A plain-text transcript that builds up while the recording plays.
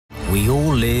We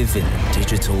all live in a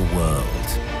digital world.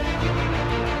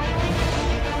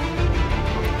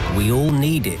 We all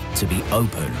need it to be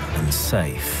open and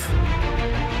safe.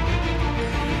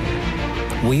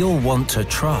 We all want to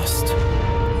trust.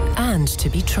 And to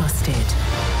be trusted.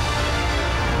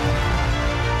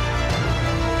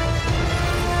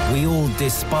 We all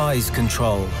despise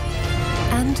control.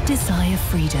 And desire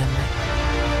freedom.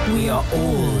 We are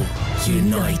all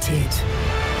united.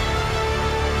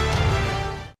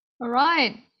 All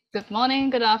right. Good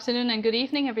morning, good afternoon, and good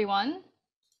evening, everyone.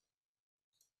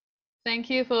 Thank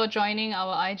you for joining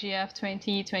our IGF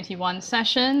 2021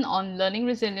 session on learning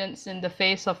resilience in the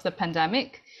face of the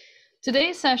pandemic.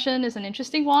 Today's session is an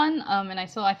interesting one, and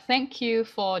I thank you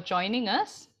for joining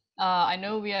us. I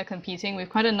know we are competing with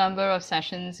quite a number of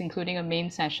sessions, including a main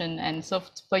session, and so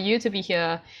for you to be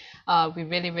here, we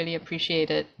really appreciate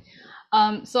it.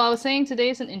 So I was saying today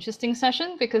is an interesting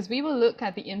session because we will look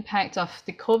at the impact of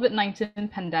the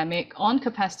COVID-19 pandemic on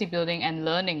capacity building and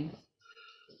learning.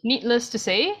 Needless to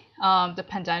say, the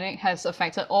pandemic has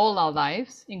affected all our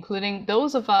lives, including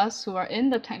those of us who are in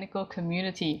the technical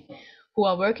community, who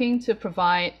are working to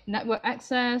provide network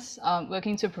access,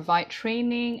 working to provide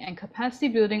training and capacity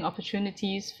building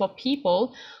opportunities for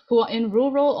people who are in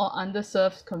rural or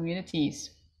underserved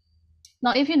communities.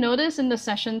 Now, if you notice in the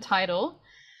session title,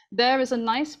 there is a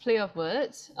nice play of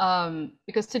words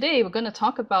because today we're going to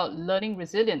talk about learning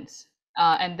resilience,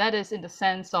 and that is in the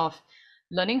sense of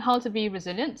learning how to be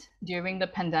resilient during the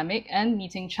pandemic and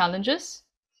meeting challenges,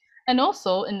 and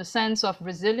also in the sense of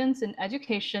resilience in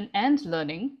education and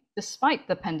learning despite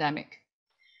the pandemic.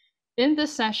 In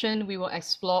this session, we will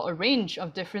explore a range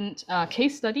of different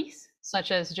case studies,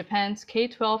 such as Japan's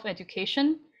K-12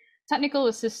 education, technical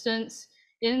assistance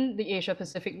in the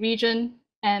Asia-Pacific region,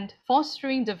 and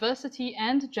fostering diversity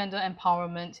and gender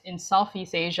empowerment in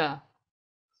Southeast Asia.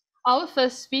 Our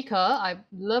first speaker I'd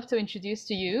love to introduce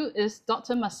to you is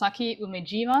Dr. Masaki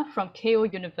Umejima from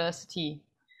Keio University.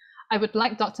 I would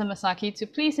like Dr. Masaki to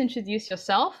please introduce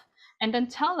yourself and then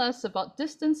tell us about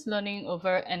distance learning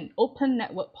over an open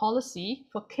network policy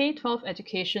for K-12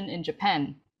 education in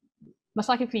Japan.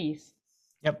 Masaki, please.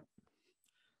 Yep.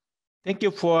 Thank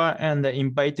you for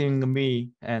inviting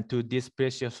me to this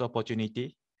precious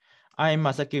opportunity. I'm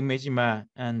Masaki Umejima,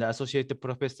 and Associate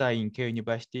Professor in Keio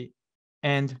University,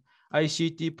 and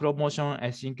ICT Promotion, I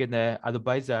think, the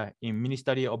advisor in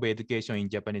Ministry of Education in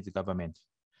Japanese government.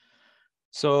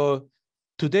 So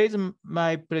today's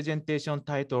my presentation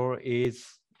title is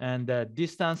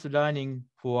Distance Learning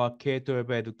for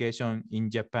K-12 Education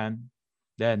in Japan,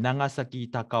 the Nagasaki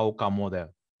Takaoka model.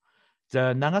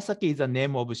 The Nagasaki is the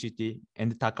name of city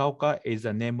and Takaoka is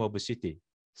the name of city.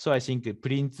 So I think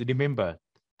please remember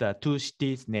the two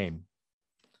cities' name.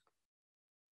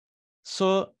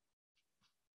 So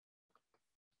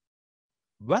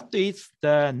what is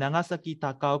the Nagasaki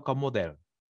Takaoka model?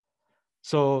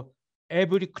 So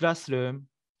every classroom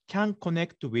can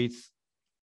connect with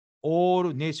all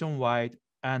nationwide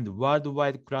and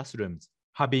worldwide classrooms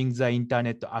having the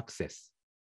internet access.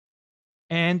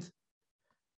 And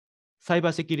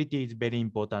cybersecurity is very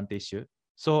important issue.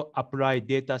 So apply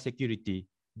data security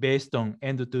based on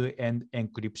end-to-end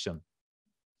encryption.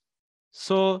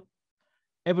 So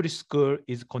every school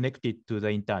is connected to the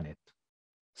internet.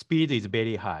 Speed is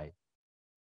very high.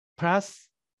 Plus,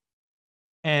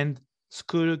 and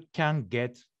school can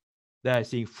get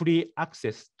the free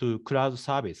access to cloud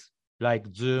service like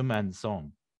Zoom and so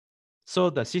on.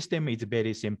 So the system is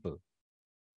very simple.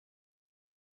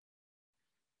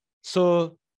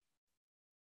 So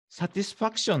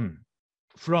satisfaction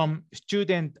from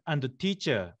student and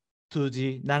teacher to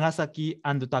the Nagasaki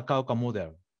and Takaoka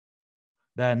model.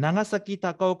 The Nagasaki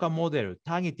Takaoka model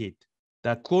targeted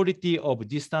the quality of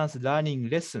distance learning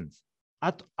lessons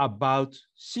at about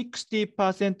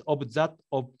 60% of that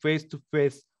of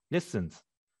face-to-face lessons.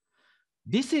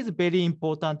 This is very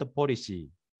important policy.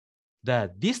 The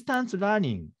distance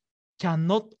learning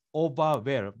cannot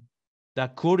overwhelm the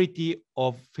quality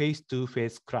of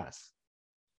face-to-face class.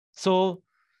 So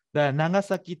the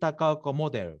Nagasaki Takaoka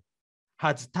model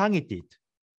has targeted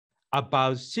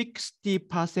about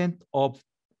 60% of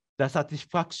the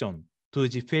satisfaction to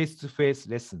the face-to-face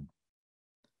lesson.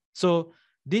 So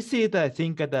this is, I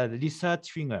think, the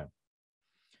research figure.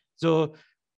 So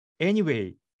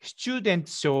anyway,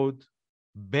 students showed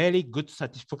very good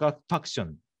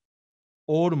satisfaction.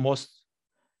 Almost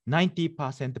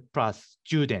 90% plus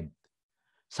students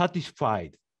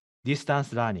satisfied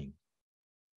distance learning.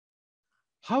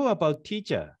 How about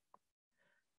teacher?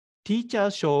 Teacher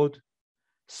showed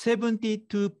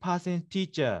 72%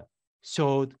 teacher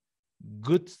showed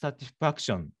good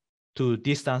satisfaction to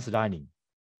distance learning.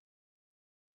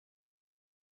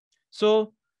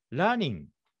 So learning,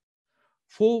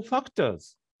 4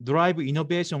 factors drive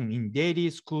innovation in daily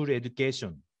school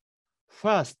education.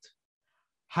 First,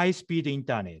 high-speed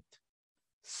internet.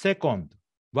 Second,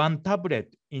 one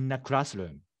tablet in a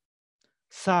classroom.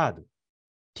 Third,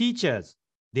 teachers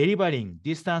delivering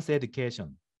distance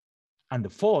education.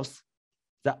 And fourth,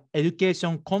 the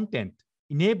education content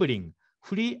enabling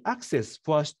free access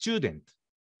for students.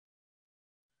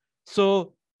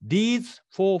 So these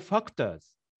 4 factors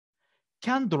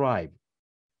can drive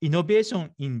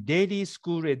innovation in daily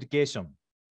school education.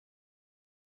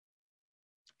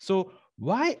 So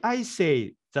why I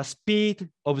say the speed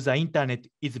of the internet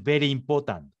is very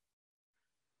important?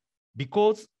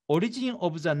 Because origin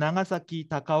of the Nagasaki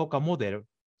Takaoka model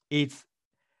is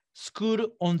School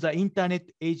on the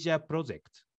Internet Asia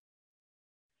project.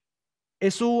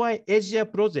 SOI Asia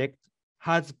project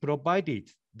has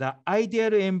provided the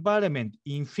ideal environment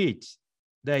in which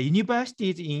the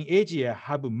universities in Asia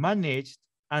have managed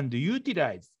and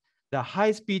utilized the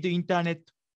high-speed internet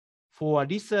for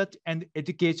research and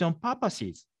education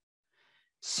purposes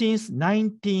since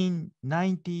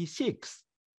 1996.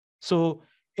 So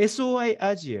SOI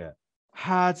Asia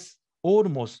has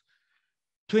almost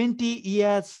 20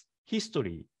 years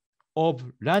history of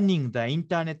running the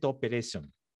internet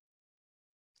operation.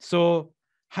 So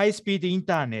high-speed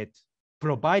internet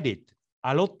provided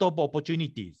a lot of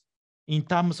opportunities in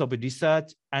terms of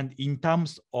research and in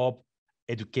terms of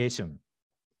education.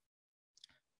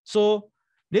 So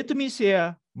let me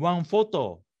share one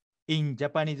photo in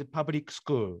Japanese public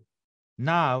school.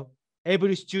 Now,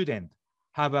 every student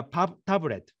have a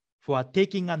tablet for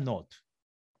taking a note.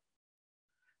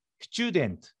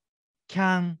 Student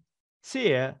can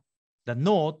share the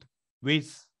note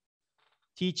with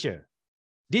teacher.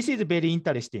 This is very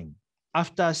interesting.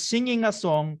 After singing a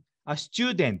song, a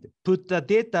student put the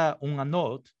data on a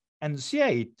note and share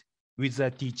it with the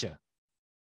teacher.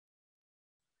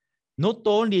 Not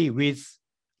only with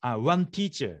one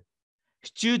teacher,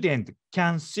 student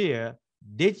can share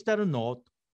digital note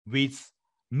with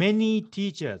many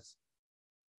teachers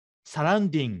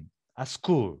surrounding a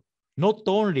school, not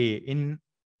only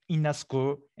in a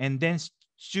school, and then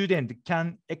student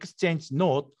can exchange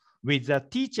note with the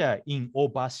teacher in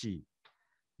overseas.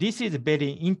 This is a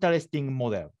very interesting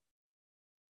model.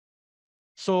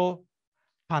 So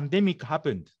pandemic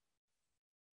happened.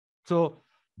 So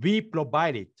we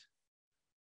provided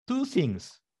 2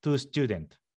 things to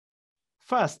students.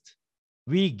 First,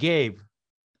 we gave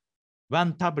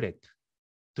 1 tablet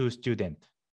to student.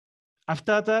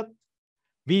 After that,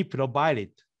 we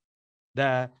provided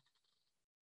the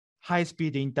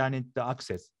high-speed internet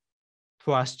access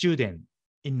for a student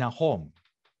in a home.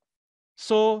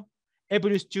 So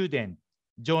every student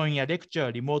join a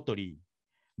lecture remotely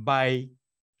by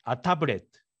a tablet,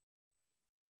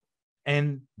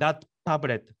 and that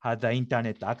tablet has the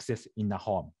internet access in the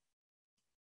home.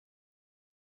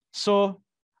 So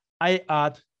I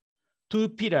add 2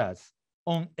 pillars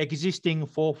on existing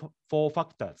 4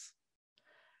 factors: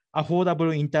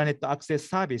 affordable internet access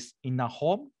service in a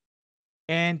home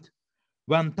and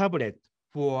 1 tablet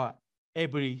for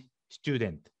every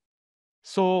student.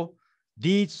 So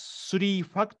these 3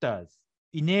 factors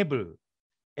enable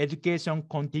education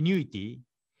continuity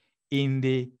in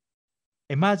the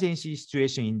emergency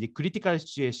situation, in the critical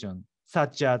situation,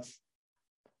 such as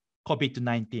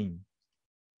COVID-19.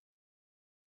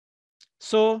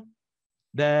 So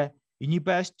the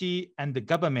university and the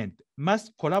government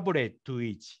must collaborate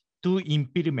to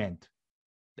implement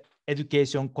the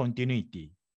education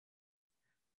continuity.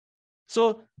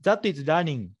 So that is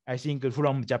learning, I think,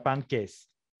 from Japan case.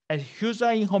 As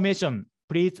user information,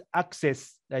 please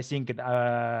access, I think,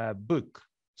 a book.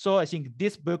 So I think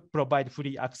this book provides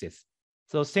free access.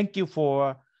 So thank you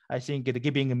for, I think,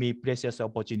 giving me precious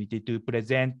opportunity to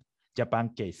present Japan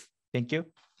case. Thank you.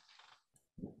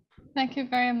 Thank you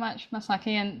very much,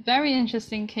 Masaki. And very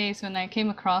interesting case. When I came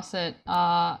across it,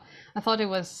 I thought it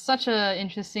was such an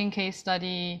interesting case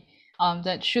study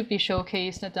that should be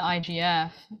showcased at the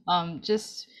IGF.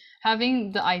 Just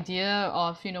having the idea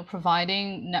of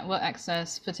providing network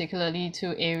access, particularly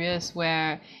to areas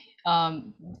where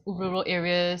rural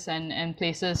areas and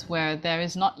places where there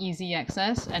is not easy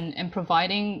access, and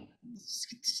providing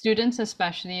students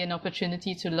especially an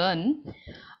opportunity to learn.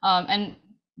 And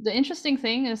the interesting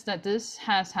thing is that this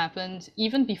has happened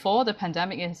even before the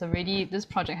pandemic. This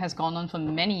project has gone on for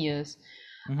many years.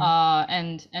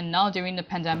 And now during the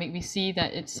pandemic, we see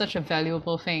that it's such a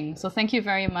valuable thing. So thank you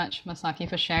very much, Masaki,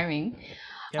 for sharing.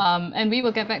 Yep. And we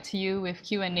will get back to you with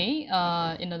Q&A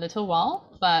in a little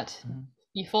while. But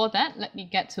before that, let me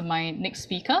get to my next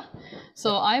speaker.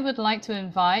 So I would like to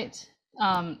invite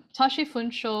Tashi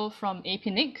Funsho from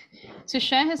APNIC to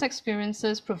share his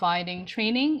experiences providing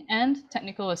training and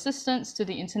technical assistance to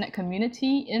the internet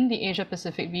community in the Asia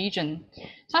Pacific region.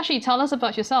 Tashi, tell us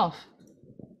about yourself.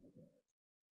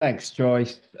 Thanks,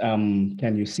 Joyce.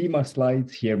 Can you see my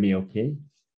slides? Hear me okay?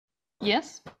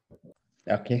 Yes.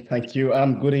 Okay, thank you.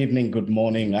 Good evening, good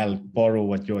morning. I'll borrow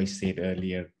what Joyce said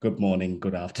earlier. Good morning,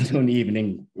 good afternoon,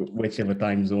 evening, whichever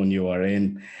time zone you are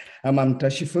in. I'm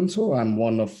Tashi Funso. I'm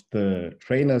one of the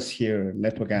trainers here,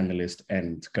 network analyst,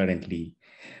 and currently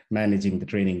managing the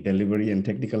training delivery and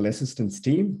technical assistance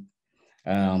team.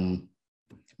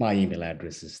 My email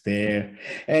address is there.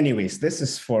 Anyways, this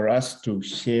is for us to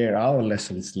share our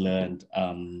lessons learned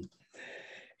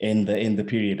in the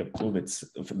period of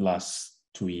COVID for the last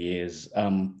 2 years.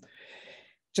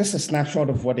 Just a snapshot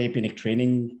of what APNIC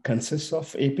training consists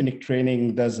of. APNIC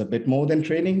training does a bit more than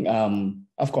training.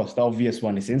 Of course, the obvious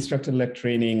one is instructor-led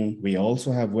training. We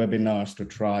also have webinars to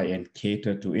try and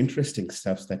cater to interesting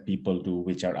stuff that people do,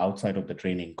 which are outside of the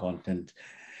training content.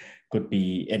 Could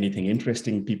be anything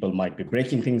interesting. People might be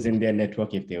breaking things in their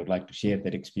network. If they would like to share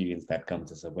that experience, that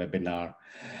comes as a webinar.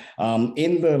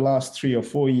 In the last 3 or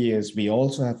 4 years, we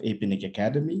also have APNIC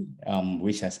Academy,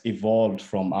 which has evolved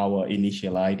from our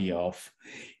initial idea of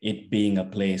it being a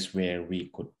place where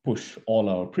we could push all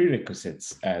our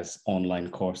prerequisites as online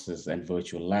courses and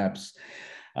virtual labs.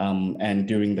 And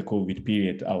during the COVID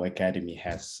period, our academy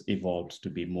has evolved to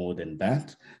be more than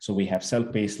that. So we have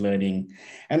self-paced learning,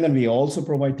 and then we also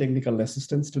provide technical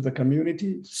assistance to the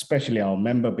community, especially our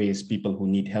member base, people who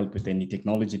need help with any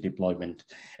technology deployment.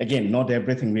 Again, not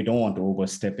everything, we don't want to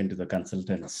overstep into the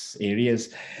consultants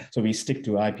areas. So we stick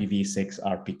to IPv6,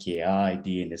 RPKI,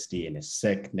 DNS,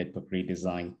 DNSSEC, network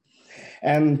redesign.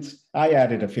 And I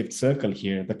added a fifth circle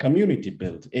here, the community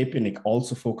build. APNIC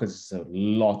also focuses a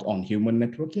lot on human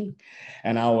networking,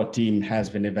 and our team has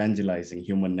been evangelizing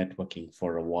human networking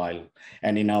for a while.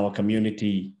 And in our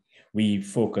community, we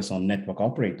focus on network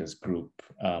operators group.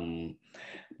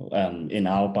 In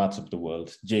our parts of the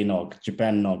world, JNOG,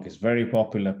 Japan NOG is very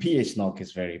popular, PHNOG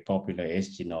is very popular,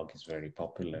 SGNOG is very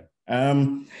popular.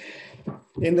 In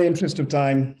the interest of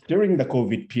time, during the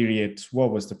COVID period,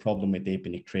 what was the problem with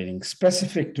APNIC training?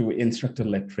 Specific to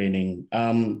instructor-led training,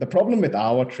 the problem with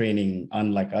our training,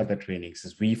 unlike other trainings,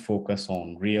 is we focus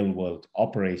on real-world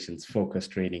operations-focused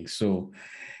training. So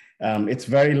it's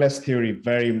very less theory,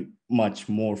 very much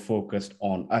more focused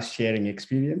on us sharing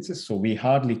experiences. So we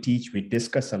hardly teach, we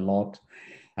discuss a lot.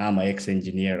 I'm an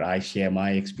ex-engineer, I share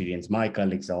my experience. My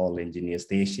colleagues are all engineers,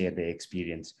 they share their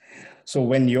experience. So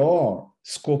when your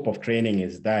scope of training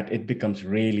is that, it becomes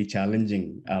really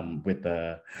challenging with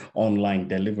the online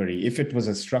delivery. If it was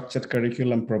a structured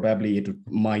curriculum, probably it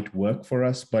might work for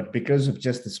us, but because of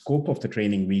just the scope of the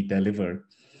training we deliver,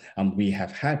 we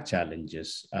have had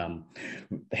challenges.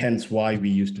 Hence why we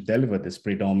used to deliver this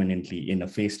predominantly in a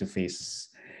face-to-face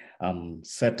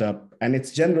setup. And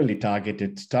it's generally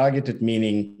targeted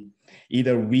meaning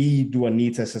either we do a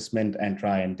needs assessment and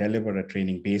try and deliver a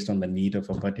training based on the need of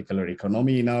a particular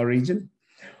economy in our region,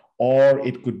 or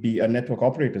it could be a network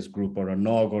operators group or a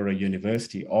NOG or a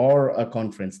university or a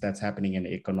conference that's happening in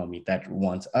the economy that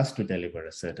wants us to deliver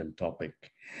a certain topic.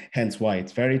 Hence why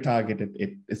it's very targeted.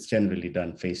 It's generally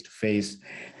done face-to-face.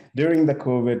 During the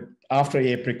COVID, after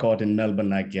Apricot in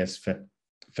Melbourne, I guess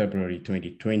February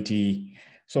 2020,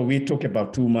 so we took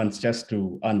about 2 months just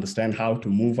to understand how to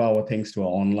move our things to an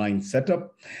online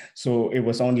setup. So it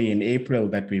was only in April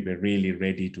that we were really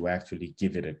ready to actually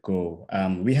give it a go.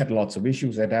 We had lots of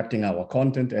issues adapting our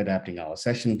content, adapting our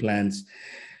session plans,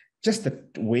 just the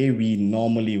way we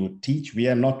normally would teach. We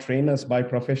are not trainers by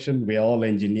profession. We are all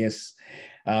engineers.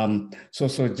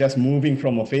 So just moving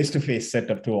from a face-to-face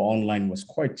setup to online was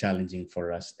quite challenging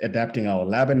for us. Adapting our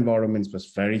lab environments was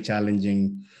very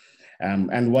challenging.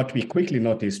 And what we quickly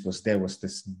noticed was there was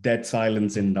this dead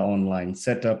silence in the online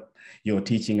setup. You're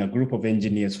teaching a group of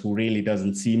engineers who really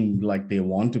doesn't seem like they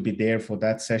want to be there for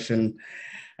that session.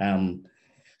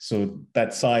 So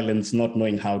that silence, not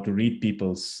knowing how to read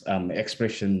people's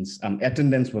expressions.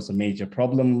 Attendance was a major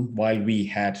problem. While we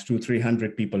had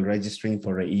 200-300 people registering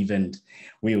for an event,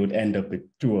 we would end up with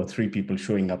 2 or 3 people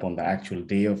showing up on the actual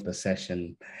day of the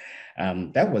session.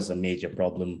 That was a major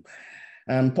problem.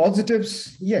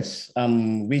 Positives, yes,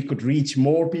 we could reach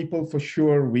more people for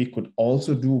sure. We could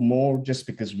also do more just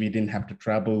because we didn't have to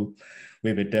travel.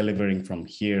 We were delivering from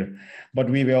here, but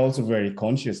we were also very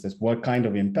conscious that what kind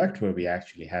of impact were we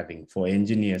actually having for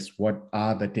engineers? What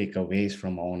are the takeaways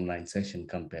from an online session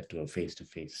compared to a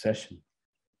face-to-face session?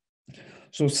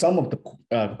 So some of the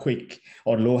quick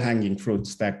or low-hanging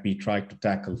fruits that we tried to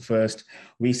tackle first,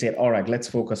 we said, all right, let's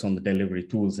focus on the delivery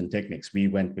tools and techniques. We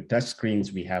went with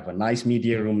touchscreens. We have a nice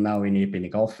media room now in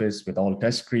APNIC office with all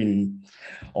touchscreen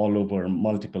all over,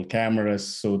 multiple cameras,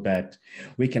 so that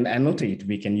we can annotate,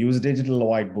 we can use digital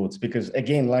whiteboards, because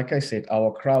again, like I said,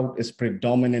 our crowd is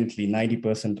predominantly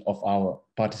 90% of our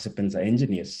participants are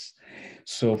engineers.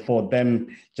 So for them,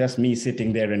 just me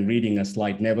sitting there and reading a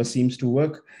slide never seems to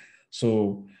work.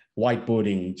 So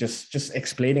whiteboarding, just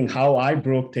explaining how I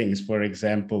broke things, for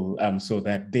example, so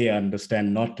that they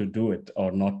understand not to do it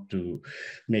or not to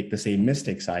make the same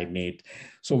mistakes I made.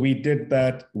 So we did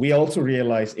that. We also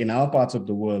realized in our parts of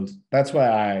the world, that's why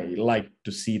I like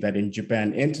to see that in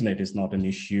Japan, internet is not an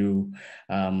issue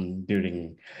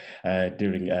during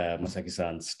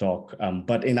Masaki-san's talk.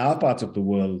 But in our parts of the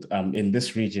world, in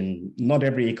this region, not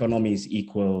every economy is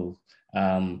equal.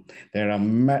 There are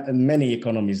many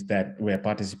economies where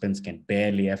participants can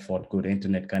barely afford good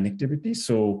internet connectivity.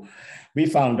 So we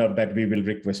found out that we will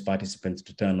request participants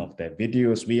to turn off their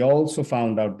videos. We also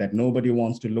found out that nobody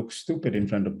wants to look stupid in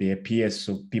front of their peers.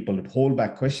 So people would hold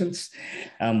back questions,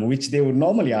 which they would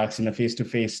normally ask in a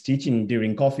face-to-face teaching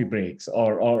during coffee breaks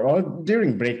or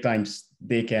during break times.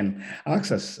 They can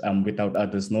access without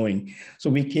others knowing. So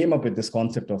we came up with this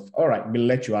concept of, all right, we'll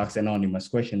let you ask anonymous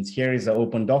questions. Here is an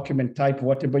open document, type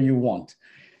whatever you want.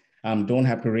 Don't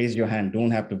have to raise your hand,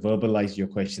 don't have to verbalize your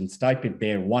questions, type it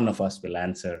there, one of us will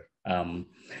answer.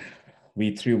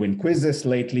 We threw in quizzes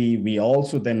lately. We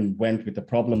also then went with a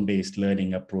problem-based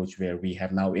learning approach where we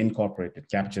have now incorporated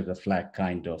capture the flag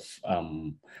kind of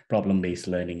problem-based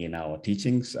learning in our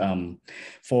teachings.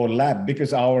 For lab,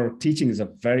 because our teaching is a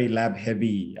very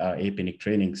lab-heavy APNIC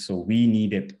training, so we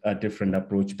needed a different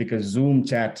approach, because Zoom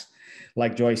chat,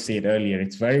 like Joyce said earlier,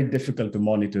 it's very difficult to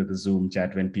monitor the Zoom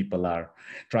chat when people are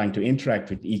trying to interact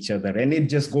with each other, and it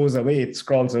just goes away, it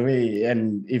scrolls away.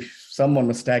 And if someone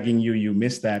was tagging you, you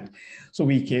miss that. So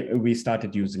we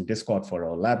started using Discord for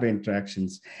our lab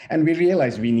interactions, and we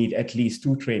realized we need at least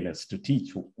 2 trainers to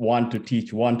teach, one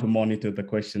to monitor the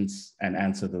questions and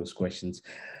answer those questions.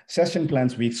 Session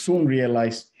plans, we soon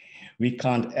realized we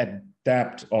can't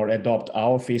adapt or adopt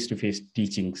our face-to-face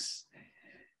teachings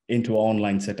into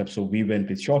online setup. So we went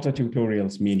with shorter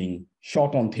tutorials, meaning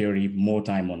short on theory, more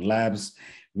time on labs.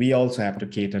 We also have to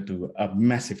cater to a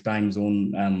massive time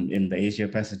zone in the Asia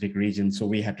Pacific region. So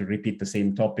we had to repeat the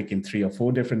same topic in 3 or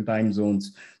 4 different time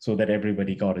zones so that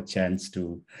everybody got a chance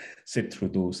to sit through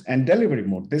those. And delivery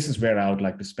mode, this is where I would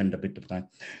like to spend a bit of time.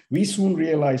 We soon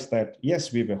realized that,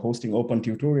 yes, we were hosting open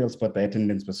tutorials, but the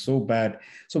attendance was so bad.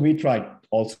 So we tried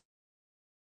also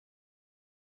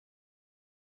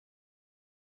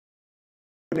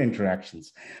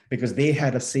interactions, because they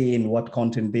had a say in what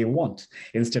content they want,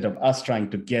 instead of us trying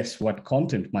to guess what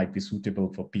content might be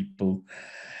suitable for people.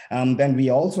 Then we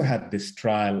also had this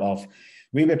trial of,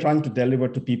 we were trying to deliver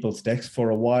to people's desks for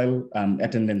a while.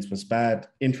 Attendance was bad,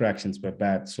 interactions were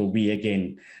bad. So we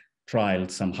again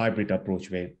trialed some hybrid approach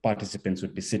where participants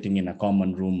would be sitting in a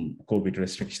common room, COVID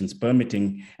restrictions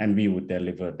permitting, and we would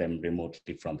deliver them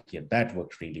remotely from here. That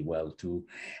worked really well too.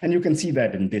 And you can see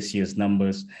that in this year's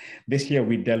numbers. This year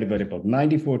we delivered about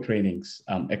 94 trainings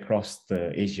across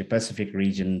the Asia Pacific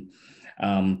region.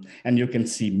 And you can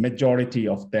see majority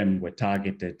of them were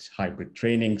targeted hybrid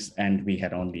trainings, and we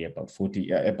had only about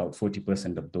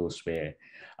 40% of those were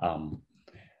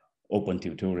open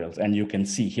tutorials. And you can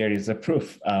see here is a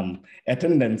proof.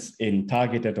 Attendance in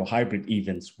targeted or hybrid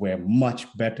events were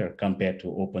much better compared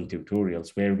to open tutorials,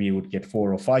 where we would get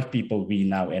 4 or 5 people. We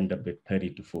now end up with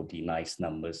 30 to 40 nice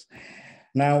numbers.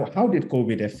 Now, how did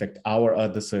COVID affect our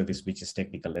other service, which is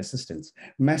technical assistance?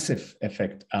 Massive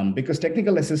effect, because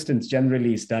technical assistance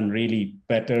generally is done really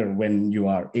better when you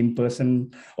are in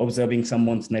person, observing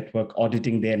someone's network,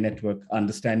 auditing their network,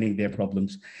 understanding their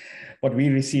problems. But we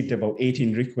received about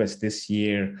 18 requests this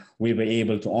year. We were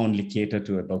able to only cater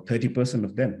to about 30%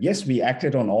 of them. Yes, we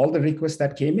acted on all the requests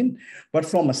that came in, but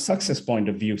from a success point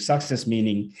of view, success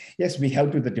meaning, yes, we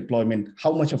helped with the deployment.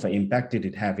 How much of an impact did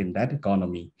it have in that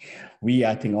economy? We,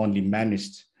 I think, only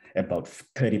managed about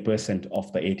 30%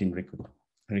 of the 18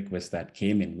 requests that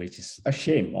came in, which is a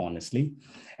shame, honestly.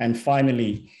 And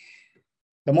finally,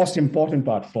 the most important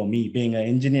part for me, being an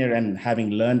engineer and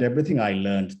having learned everything I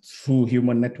learned through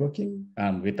human networking,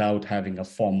 without having a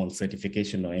formal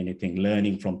certification or anything,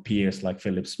 learning from peers like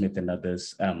Philip Smith and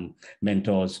others,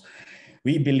 mentors,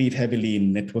 we believe heavily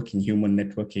in networking, human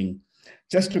networking.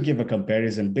 Just to give a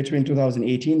comparison, between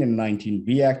 2018 and 19,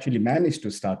 we actually managed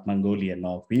to start Mongolia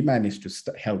NOG. We managed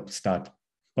to help start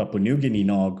Papua New Guinea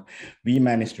NOG. We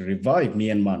managed to revive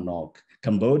Myanmar NOG.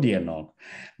 Cambodia NOG.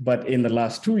 But in the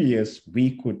last 2 years,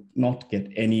 we could not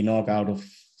get any NOG out of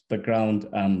the ground,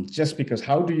 just because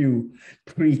how do you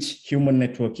preach human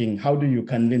networking? How do you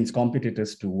convince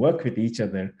competitors to work with each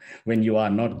other when you are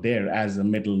not there as a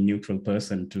middle neutral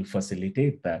person to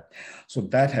facilitate that? So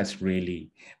that has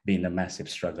really been a massive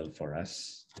struggle for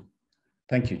us.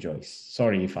 Thank you, Joyce.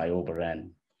 Sorry if I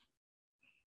overran.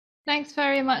 Thanks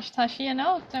very much, Tashi.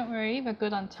 No, don't worry, we're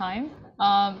good on time.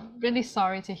 Really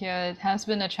sorry to hear it has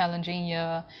been a challenging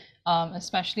year,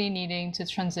 especially needing to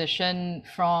transition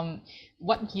from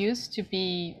what used to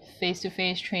be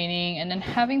face-to-face training and then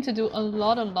having to do a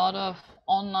lot of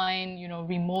online,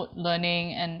 remote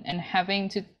learning and having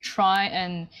to try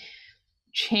and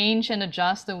change and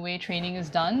adjust the way training is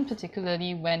done,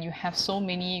 particularly when you have so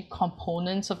many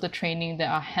components of the training that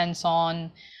are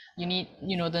hands-on. You need,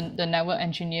 the network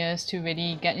engineers to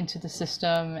really get into the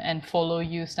system and follow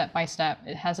you step by step.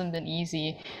 It hasn't been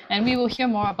easy, and we will hear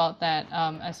more about that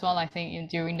as well, I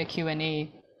think, during the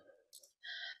Q&A.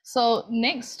 So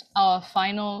next, our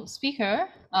final speaker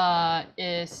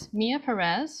is Mia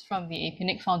Perez from the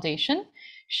APNIC Foundation.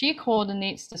 She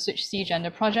coordinates the Switch C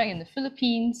Gender project in the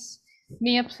Philippines.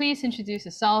 Mia, please introduce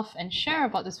yourself and share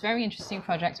about this very interesting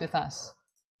project with us.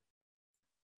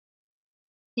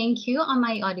 Thank you. Am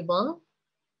I audible?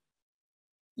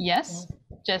 Yes.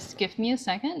 Just give me a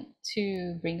second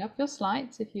to bring up your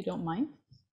slides if you don't mind.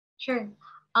 Sure.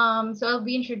 So I'll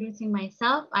be introducing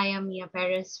myself. I am Mia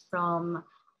Perez from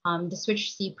the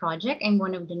Switch C project. I'm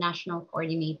one of the national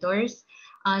coordinators.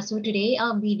 So today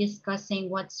I'll be discussing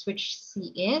what Switch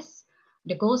C is,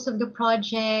 the goals of the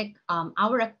project,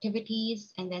 our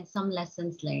activities, and then some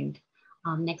lessons learned.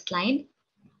 Next slide.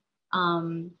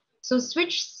 So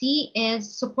Switch C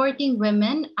is supporting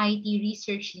women IT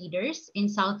research leaders in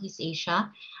Southeast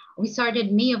Asia. We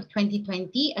started May of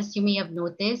 2020. As you may have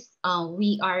noticed,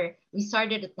 we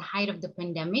started at the height of the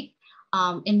pandemic,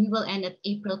 and we will end at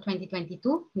April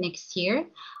 2022 next year.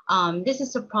 This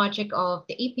is a project of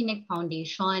the APNIC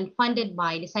Foundation funded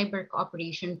by the Cyber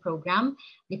Cooperation Program,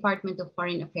 Department of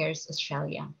Foreign Affairs,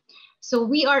 Australia. So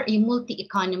we are a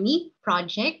multi-economy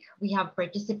project. We have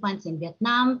participants in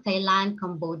Vietnam, Thailand,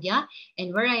 Cambodia,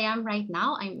 and where I am right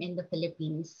now, I'm in the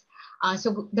Philippines.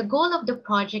 So the goal of the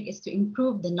project is to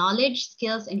improve the knowledge,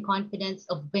 skills, and confidence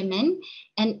of women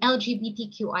and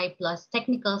LGBTQI+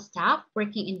 technical staff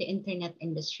working in the internet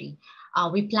industry.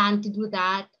 We plan to do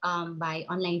that by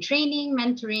online training,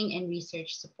 mentoring, and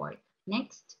research support.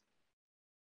 Next.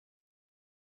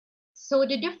 So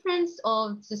the difference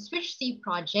of the Switch C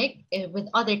project with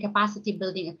other capacity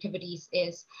building activities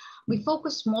is we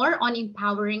focus more on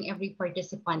empowering every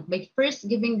participant by first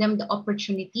giving them the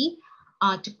opportunity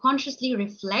to consciously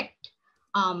reflect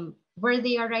where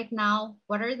they are right now,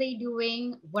 what are they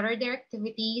doing, what are their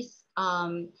activities,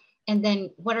 and then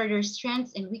what are their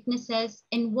strengths and weaknesses,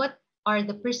 and what are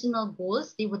the personal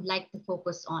goals they would like to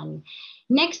focus on.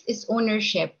 Next is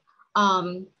ownership.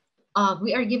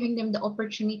 We are giving them the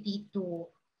opportunity to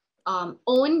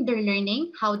own their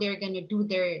learning, how they're going to do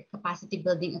their capacity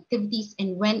building activities,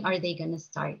 and when are they going to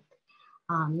start.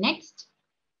 Next.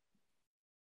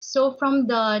 So from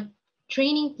the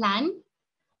training plan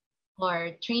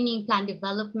or training plan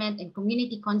development and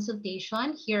community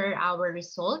consultation, here are our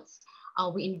results.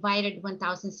 We invited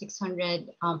 1,600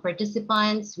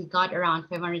 participants. We got around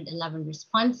 511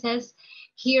 responses.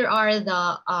 Here are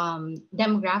the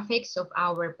demographics of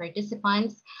our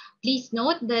participants. Please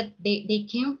note that they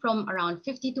came from around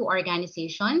 52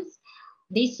 organizations.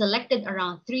 They selected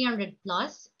around 300+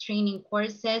 training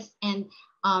courses, and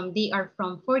they are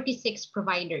from 46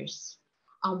 providers.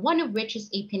 One of which is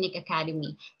APNIC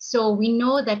Academy. So we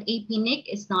know that APNIC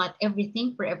is not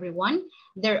everything for everyone.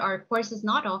 There are courses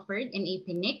not offered in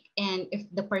APNIC, and if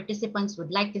the participants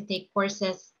would like to take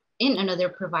courses in another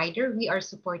provider, we are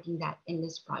supporting that in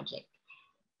this project.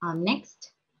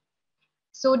 Next.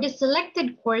 So the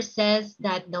selected courses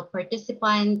that the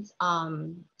participants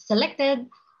selected,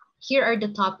 here are the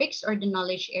topics or the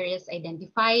knowledge areas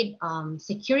identified: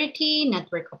 security,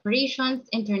 network operations,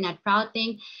 internet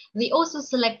routing. They also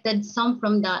selected some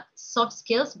from the soft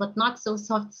skills, but not so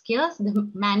soft skills, the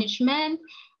management,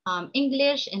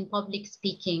 English and public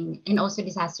speaking, and also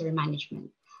disaster management.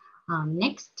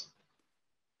 Next.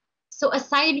 So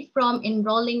aside from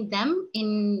enrolling them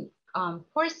in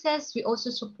courses, we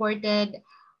also supported,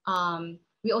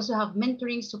 we also have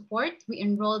mentoring support. We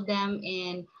enrolled them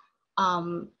in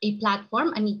a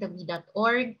platform,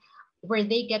 anitav.org, where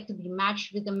they get to be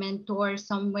matched with a mentor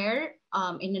somewhere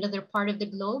in another part of the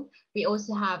globe. We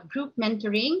also have group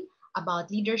mentoring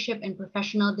about leadership and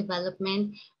professional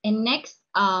development. And next,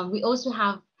 we also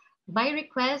have by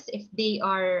request, if they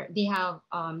have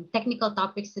technical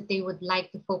topics that they would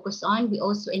like to focus on, we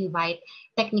also invite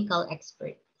technical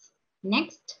experts.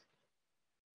 Next,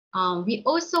 we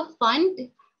also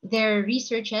fund their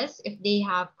researches if they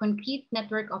have concrete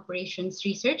network operations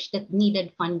research that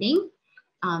needed funding.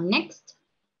 Next,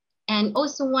 and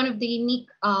also one of the unique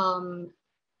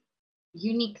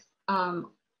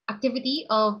activity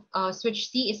of Switch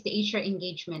C is the HR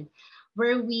engagement,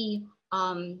 where we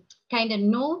kind of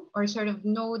know or sort of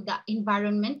know the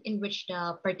environment in which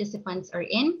the participants are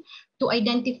in to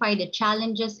identify the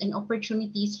challenges and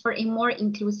opportunities for a more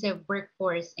inclusive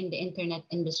workforce in the internet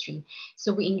industry.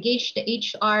 So we engage the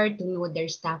HR to know their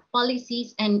staff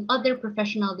policies and other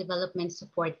professional development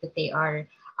support that they are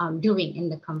doing in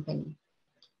the company.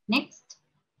 Next.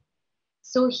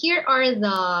 So here are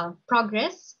the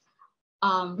progress.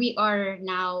 We are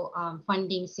now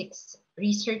funding 6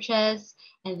 researches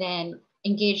and then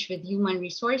engaged with human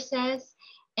resources.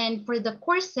 And for the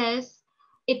courses,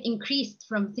 it increased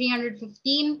from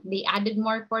 315. They added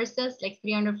more courses, like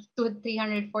 300 to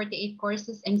 348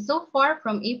 courses. And so far,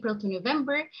 from April to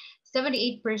November,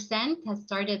 78% has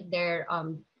started their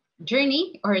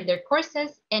journey or their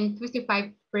courses, and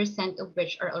 55% of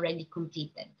which are already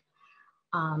completed.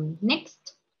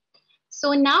 Next.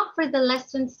 So now for the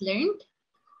lessons learned.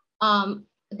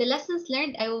 The lessons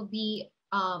learned, I will be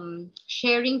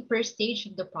sharing per stage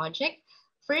of the project.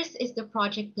 First is the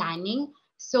project planning.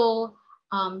 So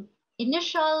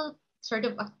initial sort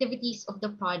of activities of the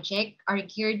project are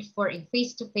geared for a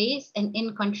face-to-face and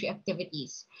in-country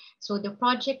activities. So the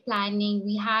project planning,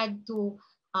 we had to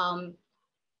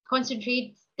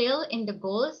concentrate still in the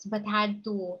goals, but had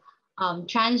to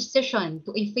transition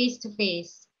to a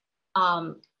face-to-face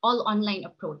all online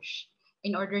approach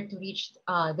in order to reach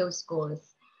those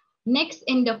goals. Next,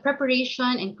 in the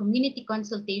preparation and community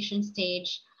consultation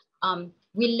stage,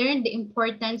 we learned the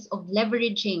importance of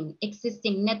leveraging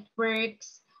existing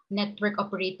networks, network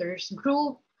operators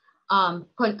group,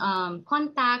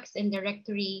 contacts and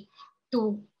directory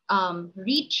to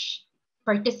reach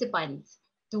participants,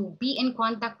 to be in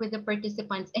contact with the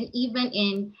participants, and even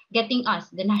in getting us,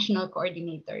 the national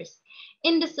coordinators.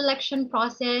 In the selection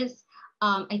process,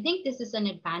 I think this is an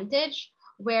advantage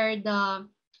where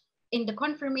in the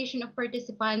confirmation of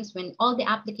participants, when all the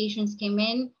applications came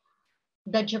in,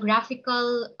 the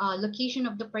geographical location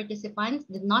of the participants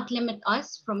did not limit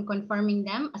us from confirming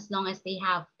them as long as they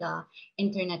have the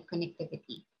internet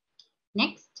connectivity.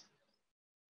 Next.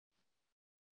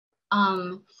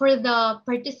 For the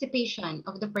participation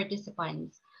of the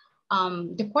participants,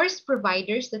 the course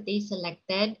providers that they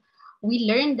selected, we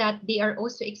learned that they are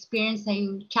also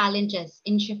experiencing challenges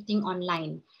in shifting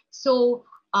online. So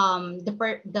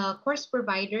the course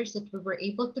providers that we were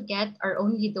able to get are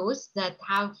only those that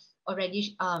have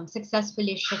already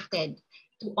successfully shifted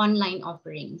to online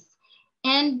offerings.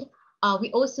 And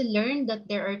we also learned that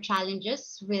there are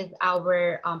challenges with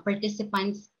our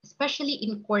participants, especially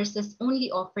in courses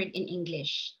only offered in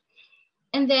English.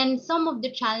 And then some of the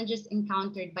challenges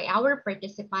encountered by our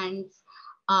participants,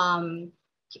 some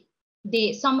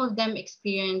of them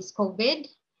experience COVID,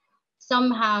 some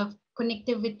have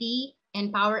connectivity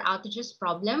and power outages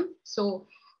problem. So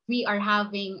we are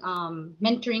having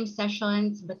mentoring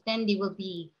sessions, but then they will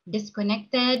be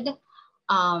disconnected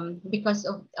because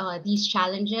of these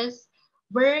challenges.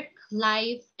 Work,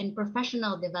 life, and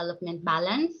professional development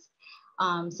balance.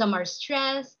 Some are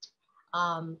stressed.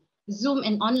 Zoom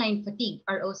and online fatigue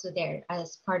are also there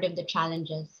as part of the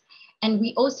challenges. And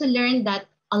we also learned that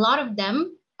a lot of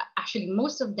them, actually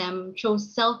most of them,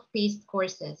 chose self-paced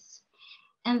courses.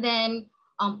 And then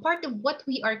part of what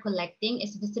we are collecting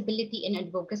is visibility and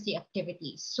advocacy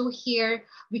activities. So here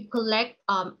we collect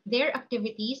their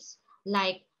activities,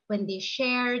 like when they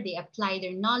share, they apply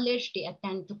their knowledge, they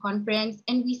attend to conference,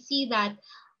 and we see that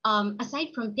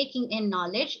aside from taking in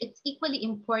knowledge, it's equally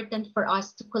important for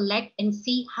us to collect and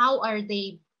see how are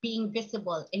they being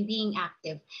visible and being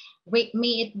active.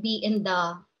 May it be in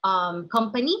the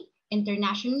company,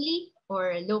 internationally,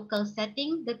 or local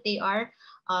setting that they are,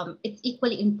 it's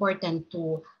equally important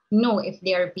to know if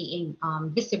they are being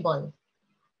visible.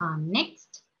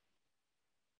 Next.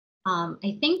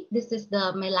 I think this is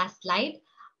my last slide.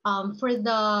 For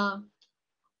the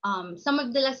some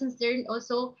of the lessons learned,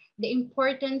 also the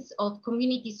importance of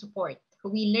community support.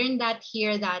 We learned that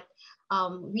here that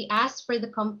we asked for the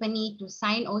company to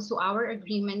sign also our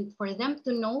agreement for them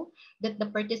to know that the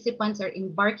participants are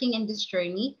embarking in this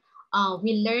journey.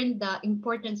 We learned the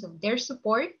importance of their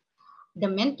support, the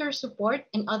mentor support,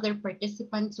 and other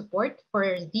participant support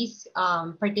for these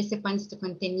participants to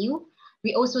continue.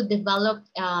 We also developed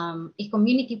a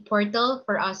community portal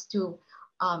for us to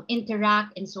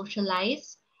interact and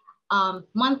socialize.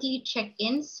 Monthly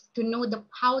check-ins to know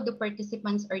how the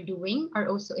participants are doing are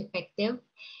also effective.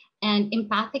 And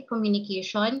empathic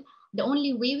communication, the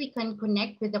only way we can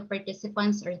connect with the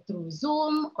participants are through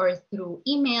Zoom or through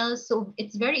emails. So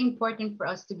it's very important for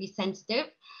us to be sensitive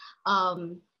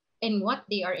in what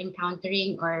they are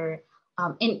encountering or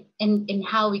in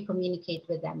how we communicate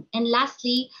with them. And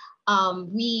lastly,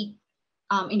 we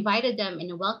invited them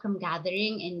in a welcome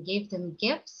gathering and gave them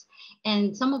gifts.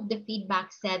 And some of the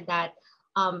feedback said that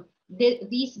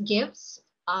these gifts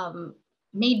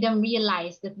made them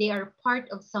realize that they are part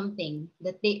of something,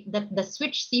 that the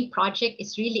Switch C project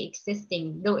is really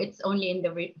existing, though it's only in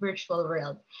the virtual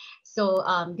world. So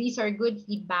these are good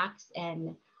feedbacks,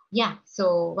 and yeah,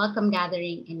 so welcome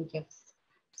gathering and gifts.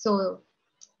 So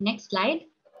next slide.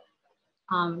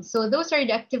 So those are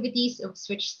the activities of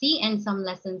Switch C and some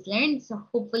lessons learned. So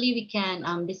hopefully we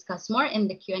can discuss more in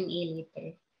the Q&A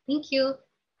later. Thank you.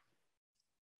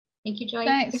 Thank you, Joyce.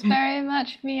 Thanks very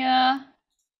much, Mia.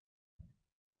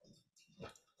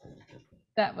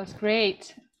 That was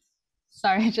great.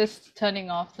 Sorry, just turning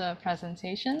off the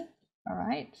presentation. All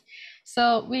right.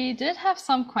 So we did have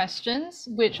some questions,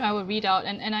 which I will read out.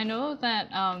 And I know that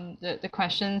the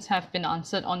questions have been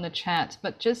answered on the chat,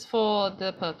 but just for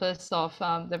the purpose of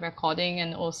the recording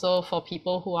and also for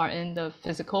people who are in the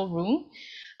physical room,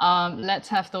 let's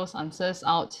have those answers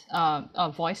out,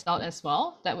 voiced out as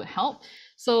well. That would help.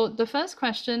 So the first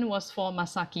question was for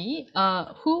Masaki.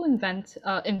 Who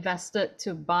invested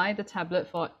to buy the tablet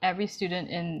for every student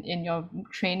in your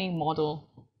training model?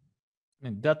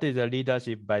 And that is a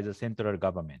leadership by the central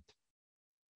government.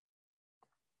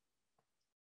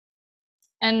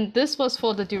 And this was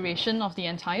for the duration of the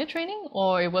entire training,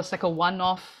 or it was like a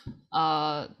one-off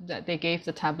that they gave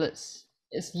the tablets?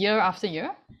 Is year after year?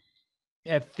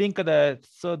 I think that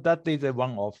that is a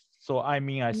one-off. So I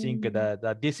mean, I think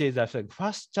that this is the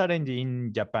first challenge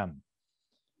in Japan.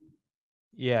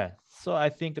 Yeah. So I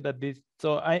think that this.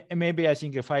 So I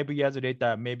think 5 years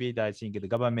later, maybe I think the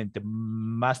government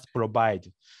must provide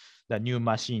the new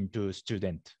machine to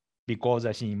student, because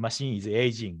I think machine is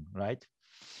aging, right?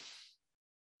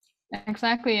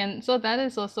 Exactly. And so that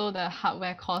is also the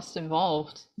hardware cost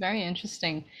involved. Very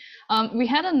interesting. We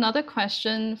had another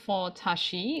question for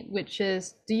Tashi, which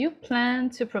is, do you plan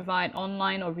to provide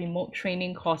online or remote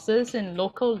training courses in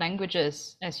local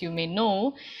languages? As you may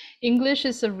know, English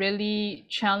is a really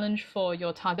challenge for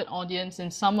your target audience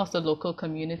in some of the local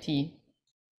community.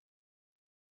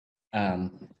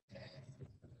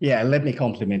 Yeah, let me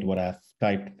complement what I've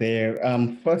typed there.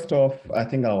 First off, I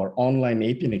think our online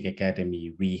APNIC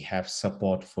Academy, we have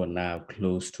support for now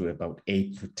close to about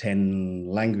 8 to 10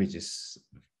 languages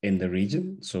in the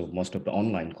region. So most of the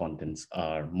online contents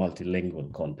are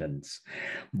multilingual contents.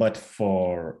 But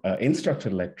for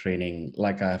instructor-led training,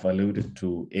 like I've alluded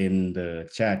to in the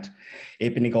chat,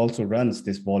 APNIC also runs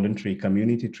this voluntary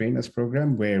community trainers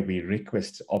program where we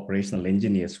request operational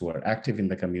engineers who are active in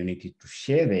the community to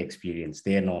share their experience,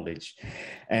 their knowledge.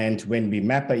 And when we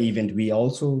map an event, we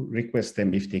also request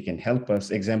them if they can help us.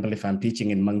 Example, if I'm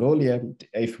teaching in Mongolia,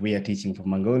 if we are teaching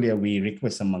from Mongolia, we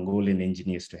request some Mongolian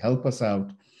engineers to help us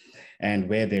out. And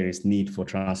where there is need for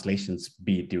translations,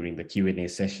 be it during the Q&A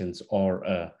sessions or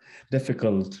a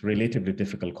relatively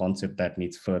difficult concept that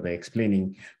needs further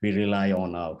explaining, we rely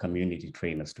on our community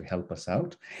trainers to help us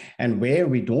out. And where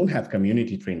we don't have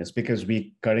community trainers, because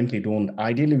we currently don't,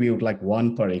 ideally we would like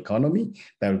one per economy,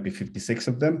 that would be 56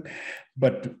 of them.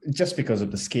 But just because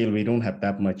of the scale, we don't have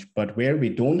that much. But where we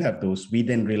don't have those, we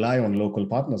then rely on local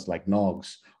partners like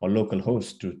NOGS or local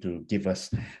hosts to give us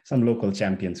some local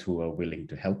champions who are willing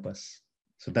to help us.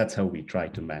 So that's how we try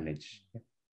to manage.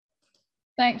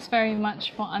 Thanks very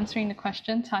much for answering the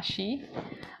question, Tashi.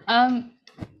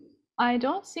 I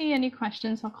don't see any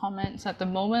questions or comments at the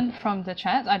moment from the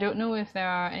chat. I don't know if there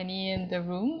are any in the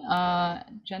room.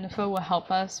 Jennifer will help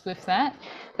us with that.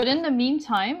 But in the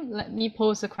meantime, let me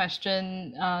pose a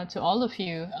question to all of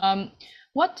you.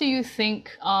 What do you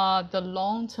think are the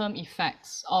long-term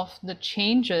effects of the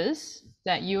changes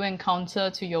that you encounter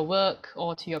to your work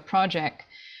or to your project?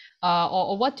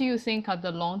 Or what do you think are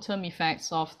the long-term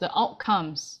effects of the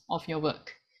outcomes of your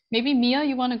work? Maybe Mia,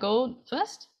 you want to go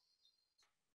first?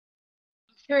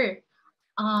 Sure.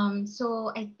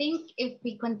 So I think if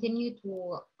we continue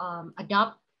to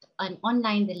adopt an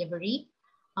online delivery,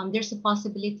 there's a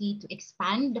possibility to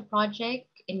expand the project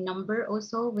in number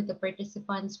also with the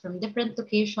participants from different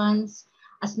locations,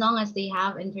 as long as they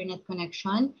have internet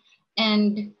connection.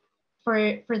 And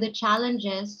for the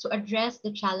challenges, to address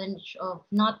the challenge of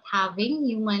not having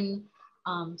human,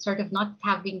 not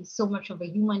having so much of a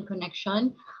human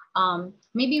connection,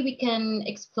 maybe we can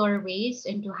explore ways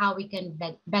into how we can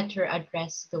better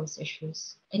address those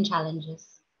issues and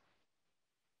challenges.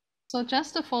 So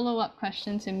just a follow-up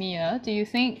question to Mia, do you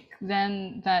think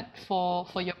then that for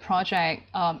your project,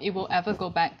 it will ever go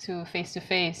back to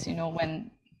face-to-face,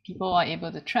 when people are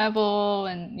able to travel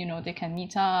and, they can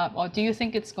meet up, or do you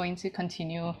think it's going to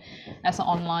continue as an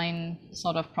online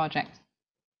sort of project?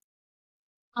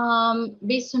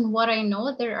 Based on what I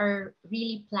know, there are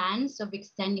really plans of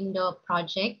extending the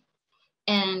project,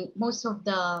 and most of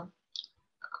the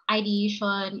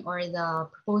ideation or the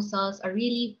proposals are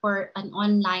really for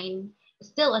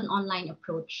still an online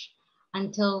approach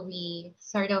until we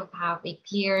sort of have a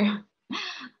clear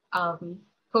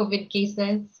COVID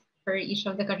cases for each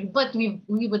of the country. But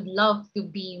we would love to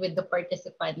be with the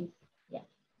participants. Yeah.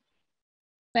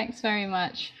 Thanks very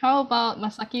much. How about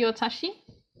Masaki or Tashi?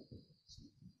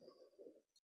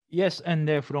 Yes,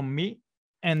 and from me,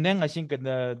 and then I think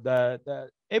the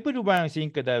everyone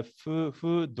think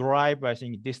who drive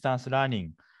distance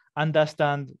learning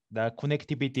understand the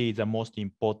connectivity is the most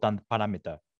important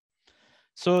parameter.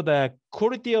 So the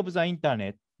quality of the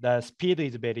internet, the speed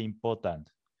is very important.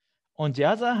 On the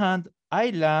other hand, I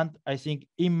learned, I think,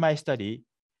 in my study,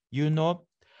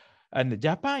 and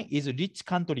Japan is a rich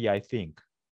country, I think,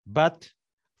 but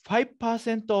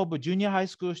 5% of junior high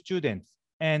school students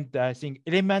and I think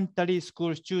elementary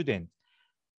school students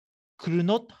could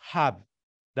not have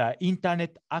the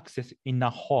internet access in a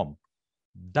home.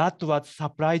 That was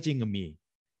surprising me.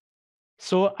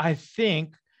 So I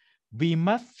think we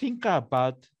must think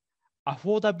about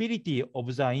affordability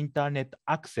of the internet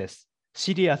access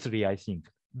seriously, I think.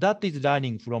 That is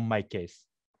learning from my case.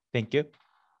 Thank you.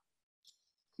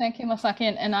 Thank you, Masaki.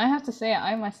 And I have to say,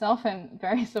 I myself am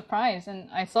very surprised. And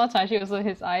I saw Tashi also,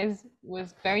 his eyes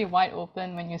was very wide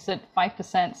open when you said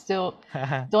 5% still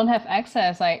don't have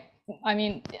access.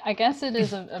 I guess it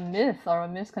is a myth or a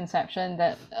misconception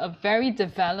that a very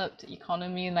developed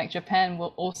economy like Japan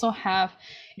will also have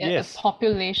a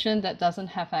population that doesn't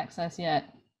have access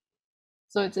yet.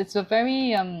 So it's a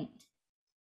very,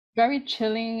 very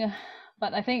chilling,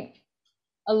 but I think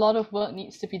a lot of work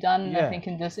needs to be done, I think,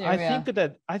 in this area.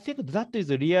 I think that is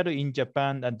real in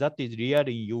Japan, and that is real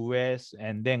in US,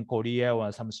 and then Korea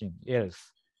or something else.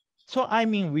 So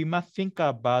we must think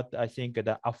about, I think,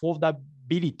 the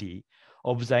affordability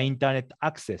of the internet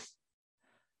access.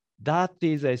 That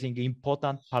is, I think,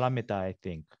 important parameter, I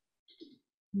think.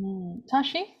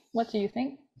 Tashi, what do you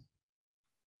think?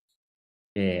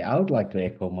 Yeah, I would like to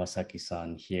echo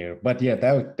Masaki-san here. But yeah,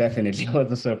 that definitely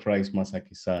was a surprise,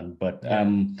 Masaki-san. But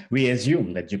we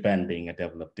assume that Japan being a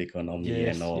developed economy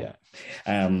and all.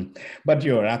 Yeah. But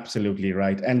you're absolutely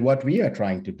right. And what we are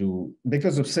trying to do,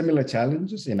 because of similar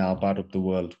challenges in our part of the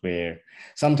world, where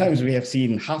sometimes we have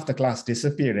seen half the class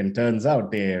disappear and turns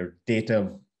out they're data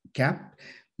capped.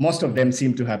 Most of them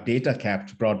seem to have data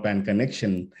capped broadband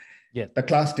connection. Yeah. The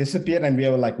class disappeared and we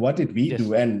were like, what did we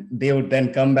do? And they would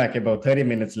then come back about 30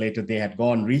 minutes later, they had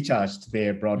gone, recharged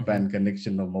their broadband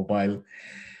connection or mobile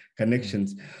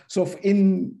connections. So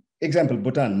in example,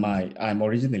 Bhutan, I'm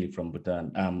originally from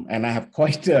Bhutan, and I have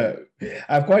quite a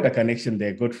connection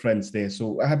there, good friends there.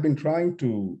 So I have been trying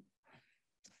to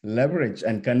leverage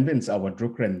and convince our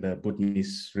Drukren, the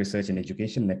Bhutanese Research and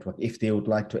Education Network, if they would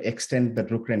like to extend the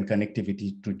Drukren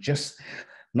connectivity to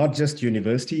not just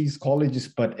universities, colleges,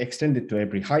 but extend it to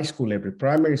every high school, every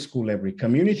primary school, every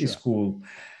community school.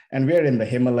 And we're in the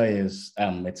Himalayas.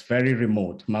 It's very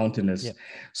remote, mountainous. Yeah.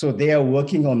 So they are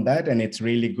working on that. And it's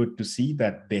really good to see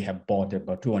that they have bought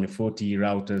about 240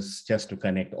 routers just to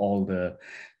connect all the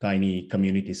tiny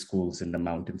community schools in the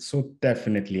mountains. So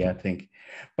definitely, I think.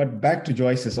 But back to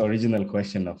Joyce's original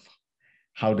question of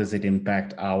how does it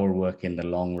impact our work in the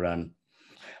long run?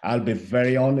 I'll be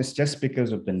very honest, just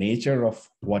because of the nature of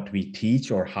what we teach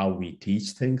or how we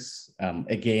teach things.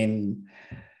 Again,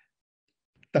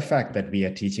 the fact that we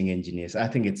are teaching engineers, I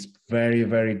think it's very,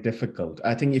 very difficult.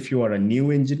 I think if you are a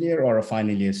new engineer or a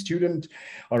final year student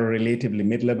or a relatively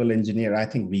mid-level engineer, I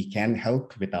think we can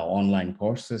help with our online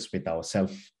courses, with our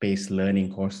self-paced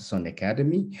learning courses on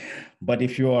Academy. But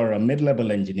if you are a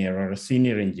mid-level engineer or a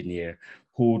senior engineer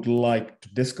who would like to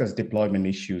discuss deployment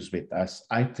issues with us,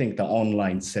 I think the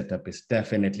online setup is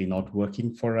definitely not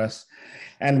working for us.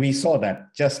 And we saw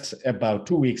that just about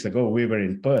 2 weeks ago, we were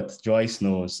in Perth. Joyce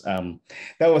knows.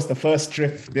 That was the first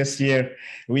trip this year.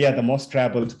 We are the most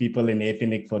traveled people in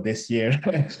APNIC for this year.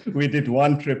 We did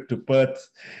one trip to Perth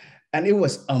and it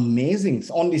was amazing. It's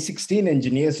only 16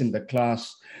 engineers in the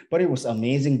class, but it was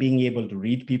amazing being able to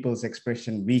read people's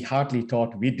expression. We hardly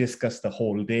taught, we discussed the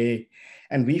whole day.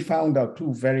 And we found out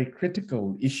two very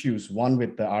critical issues, one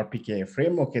with the RPKA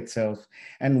framework itself,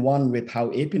 and one with how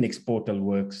APNIX portal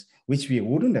works, which we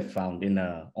wouldn't have found in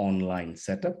an online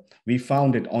setup. We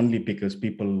found it only because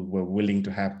people were willing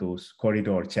to have those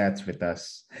corridor chats with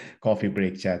us, coffee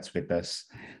break chats with us.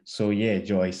 So yeah,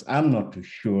 Joyce, I'm not too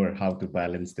sure how to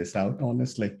balance this out,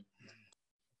 honestly.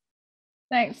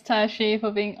 Thanks, Tashi, for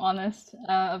being honest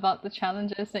about the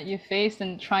challenges that you faced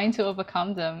and trying to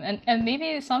overcome them. And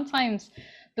maybe sometimes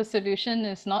the solution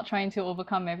is not trying to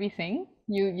overcome everything.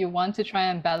 You want to try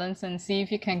and balance and see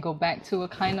if you can go back to a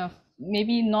kind of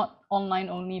maybe not online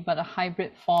only, but a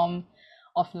hybrid form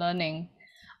of learning.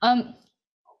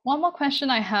 One more question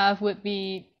I have would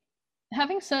be,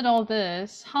 having said all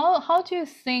this, how do you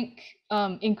think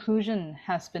inclusion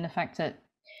has been affected?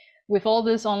 With all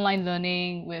this online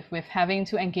learning, with having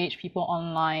to engage people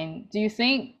online, do you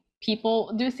think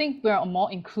we're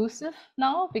more inclusive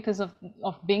now because of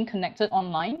being connected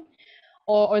online?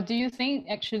 Or do you think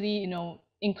actually,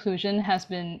 inclusion has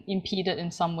been impeded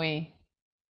in some way?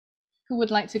 Who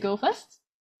would like to go first?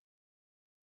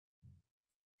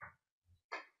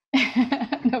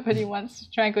 Nobody wants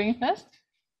to try going first?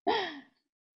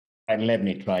 And let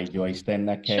me try, Joyce, then.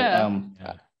 Okay.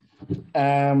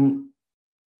 Sure.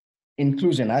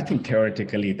 Inclusion, I think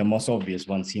theoretically, the most obvious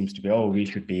one seems to be, we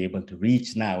should be able to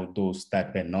reach now those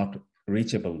that were not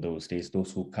reachable those days,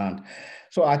 those who can't.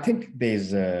 So I think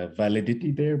there's a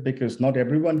validity there, because not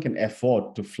everyone can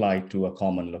afford to fly to a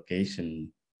common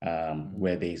location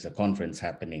where there's a conference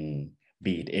happening,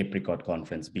 be it Apricot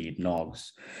conference, be it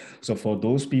NOGS. So for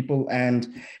those people, and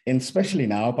especially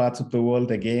in our parts of the world,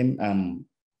 again,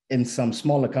 in some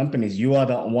smaller companies, you are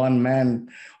the one man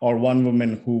or one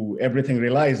woman who everything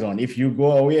relies on. If you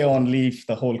go away on leave,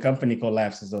 the whole company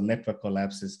collapses or network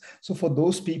collapses. So for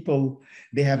those people,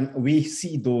 we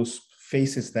see those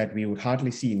faces that we would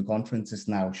hardly see in conferences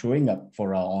now showing up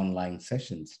for our online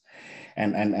sessions.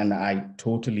 And I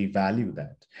totally value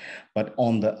that. But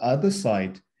on the other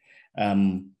side,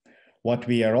 what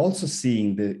we are also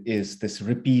seeing is this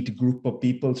repeat group of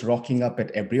people rocking up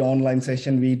at every online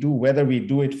session we do, whether we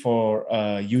do it for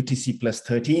UTC plus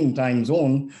 13 time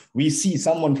zone, we see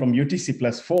someone from UTC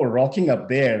plus 4 rocking up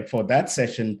there for that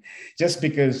session just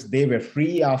because they were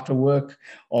free after work,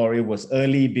 or it was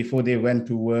early before they went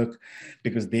to work,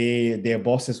 because their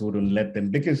bosses wouldn't let them.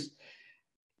 Because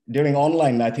during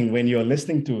online, I think when you're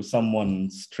listening to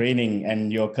someone's training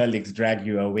and your colleagues drag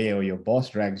you away or your boss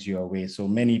drags you away, so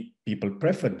many people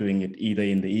prefer doing it either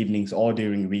in the evenings or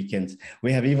during weekends.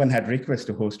 We have even had requests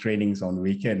to host trainings on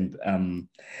weekend.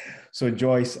 So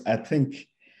Joyce, I think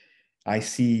I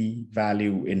see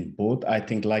value in both. I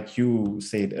think, like you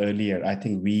said earlier, I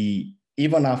think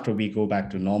even after we go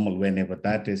back to normal, whenever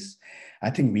that is, I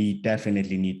think we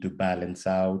definitely need to balance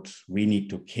out. We need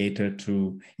to cater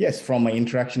to, yes, from an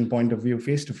interaction point of view,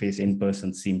 face-to-face,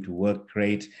 in-person seem to work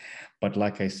great. But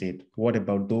like I said, what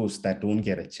about those that don't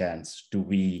get a chance?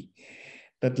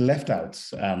 That left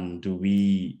outs, do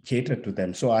we cater to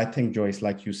them? So I think, Joyce,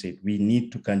 like you said, we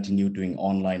need to continue doing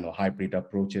online or hybrid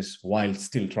approaches while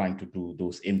still trying to do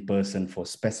those in-person for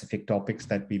specific topics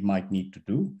that we might need to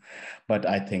do. But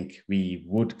I think we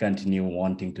would continue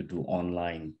wanting to do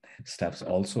online stuffs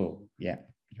also. Yeah,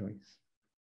 Joyce.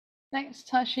 Thanks,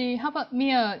 Tashi. How about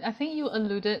Mia? I think you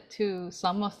alluded to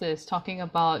some of this, talking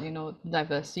about,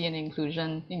 diversity and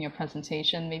inclusion in your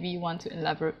presentation. Maybe you want to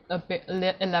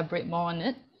elaborate more on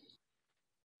it.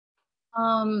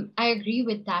 I agree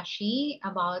with Tashi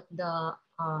about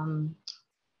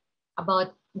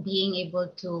about being able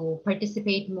to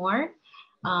participate more,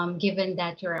 given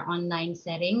that you're an online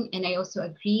setting. And I also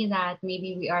agree that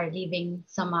maybe we are leaving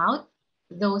some out,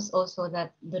 those also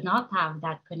that do not have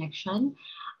that connection.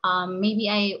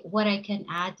 Maybe what I can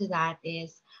add to that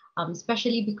is,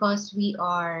 especially because we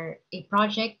are a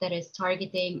project that is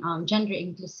targeting gender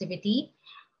inclusivity.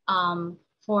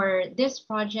 For this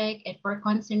project, and for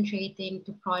concentrating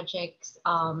to projects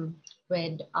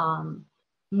with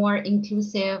more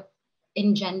inclusive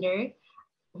in gender,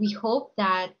 we hope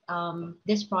that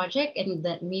this project and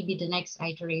maybe the next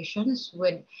iterations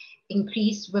would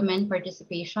increase women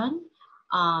participation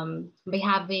by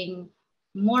having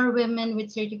more women with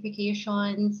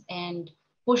certifications and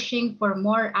pushing for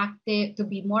to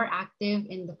be more active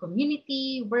in the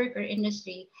community, work, or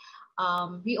industry.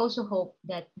 We also hope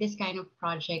that this kind of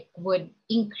project would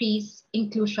increase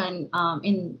inclusion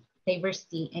in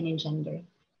diversity and in gender.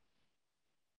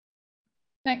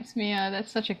 Thanks, Mia.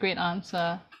 That's such a great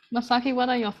answer. Masaki, what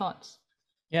are your thoughts?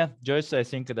 Yeah, Joyce, I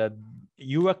think that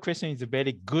your question is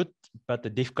very good,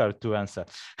 but difficult to answer.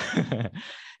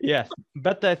 Yes,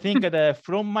 but I think that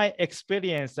from my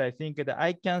experience, I think that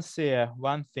I can say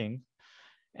one thing.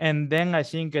 And then I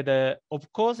think that,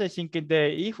 of course, I think that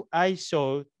if I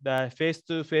show the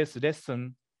face-to-face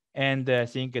lesson and I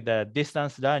think the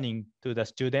distance learning to the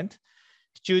student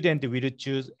will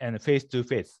choose and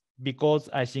face-to-face, because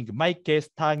I think my case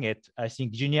target, I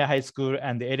think junior high school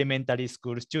and elementary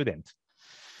school students.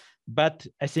 But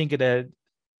I think that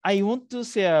I want to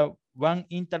share one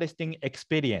interesting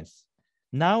experience.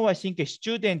 Now I think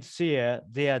students share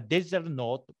their digital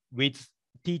note with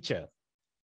teacher.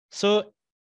 So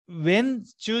when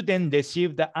students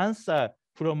receive the answer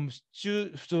from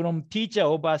teacher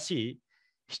overseas,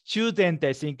 students,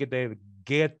 I think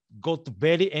they got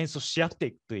very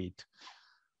enthusiastic to it.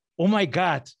 Oh my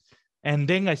God. And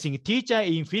then I think teacher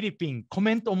in Philippines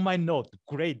comment on my note,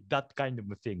 great, that kind of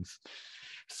things.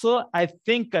 So I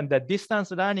think the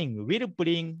distance learning will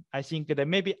bring, I think that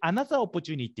maybe another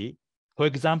opportunity, for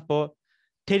example,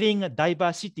 telling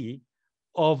diversity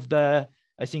of the,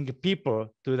 I think,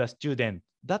 people to the student,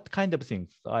 that kind of thing.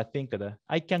 So I think that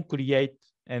I can create,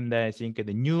 and I think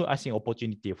the new, I think,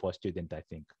 opportunity for student, I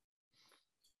think.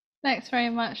 Thanks very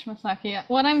much, Masaki.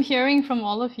 What I'm hearing from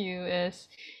all of you is,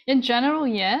 in general,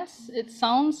 yes, it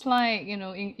sounds like,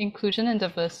 inclusion and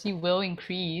diversity will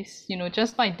increase,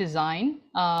 just by design.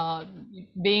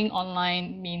 Being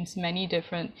online means many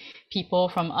different people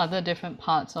from other different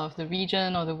parts of the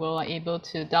region or the world are able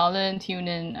to dial in, tune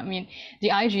in. I mean, the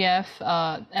IGF,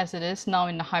 as it is now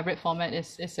in the hybrid format,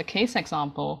 is a case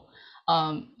example.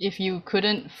 If you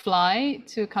couldn't fly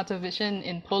to Katowice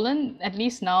in Poland, at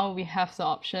least now we have the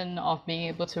option of being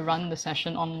able to run the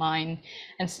session online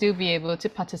and still be able to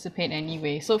participate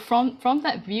anyway. So from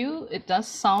that view, it does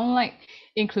sound like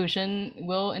inclusion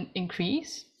will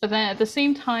increase. But then at the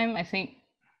same time, I think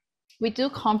we do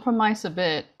compromise a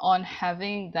bit on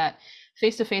having that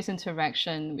face-to-face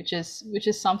interaction, which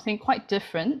is something quite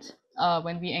different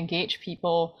when we engage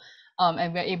people.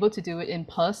 And we're able to do it in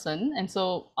person. And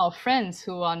so our friends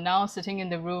who are now sitting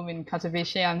in the room in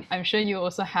Katowice, I'm sure you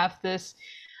also have this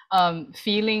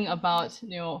feeling about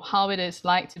how it is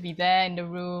like to be there in the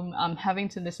room, having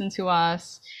to listen to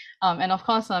us. And of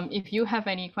course, if you have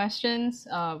any questions,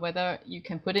 whether you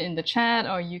can put it in the chat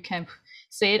or you can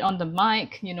say it on the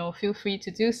mic, feel free to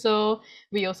do so.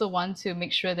 We also want to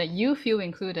make sure that you feel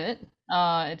included.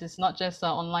 It is not just an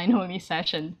online only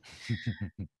session.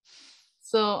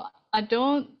 So I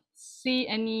don't see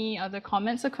any other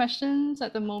comments or questions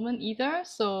at the moment either.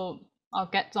 So I'll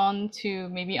get on to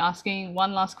maybe asking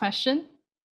one last question,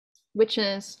 which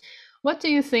is, what do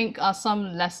you think are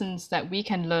some lessons that we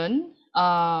can learn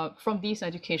from these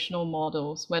educational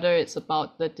models, whether it's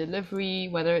about the delivery,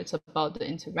 whether it's about the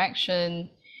interaction?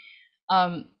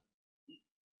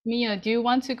 Mia, do you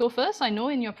want to go first? I know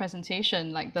in your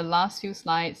presentation, like the last few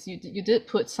slides, you did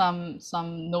put some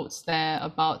notes there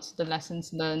about the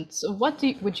lessons learned. So what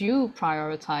would you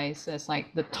prioritize as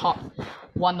like the top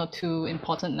 1 or 2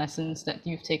 important lessons that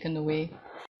you've taken away?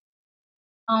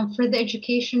 For the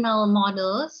educational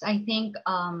models, I think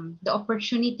the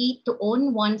opportunity to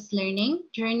own one's learning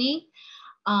journey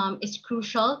is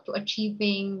crucial to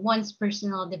achieving one's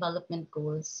personal development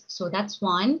goals. So that's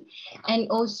one. And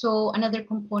also another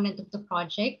component of the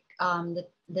project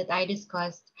that I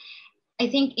discussed, I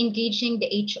think engaging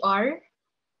the HR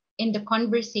in the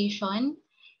conversation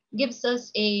gives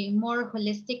us a more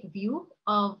holistic view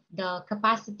of the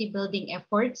capacity building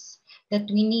efforts that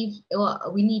we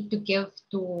need to give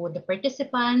to the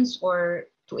participants or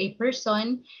to a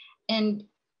person. And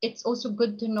it's also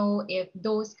good to know if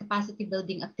those capacity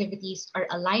building activities are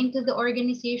aligned to the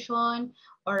organization,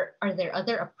 or are there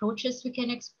other approaches we can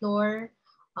explore.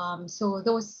 So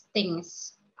those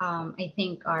things I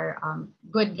think are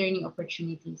good learning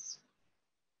opportunities.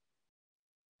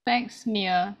 Thanks,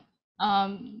 Mia.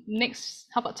 Next,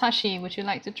 how about Tashi? Would you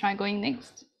like to try going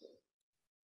next?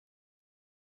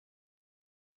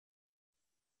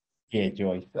 Yeah,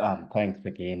 Joyce, thanks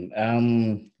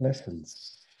again.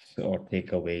 Lessons or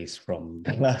takeaways from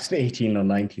the last 18 or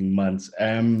 19 months.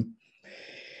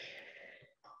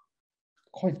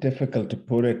 Quite difficult to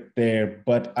put it there,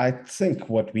 but I think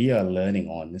what we are learning,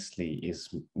 honestly,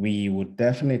 is we would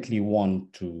definitely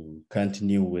want to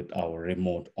continue with our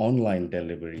remote online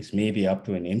deliveries, maybe up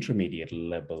to an intermediate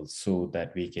level, so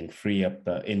that we can free up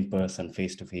the in-person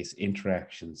face-to-face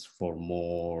interactions for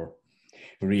more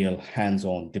real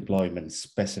hands-on deployment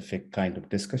specific kind of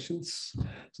discussions.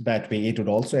 So that way it would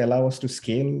also allow us to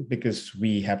scale, because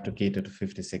we have to cater to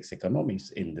 56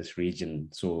 economies in this region.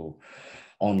 So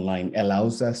online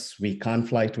allows us. We can't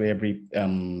fly to every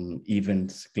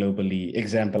event globally.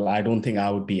 Example, I don't think I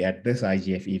would be at this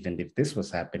IGF event if this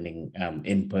was happening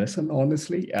in person,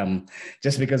 honestly,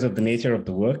 just because of the nature of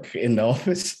the work in the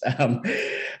office.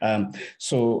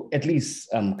 So at least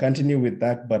continue with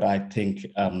that, but I think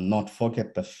not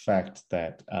forget the fact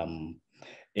that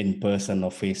in-person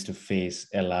or face-to-face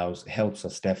helps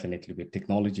us definitely with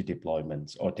technology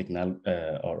deployments or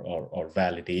or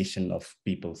validation of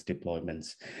people's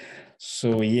deployments.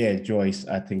 So yeah, Joyce,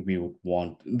 I think we would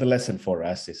want, the lesson for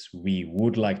us is we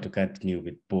would like to continue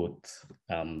with both,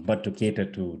 but to cater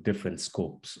to different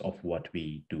scopes of what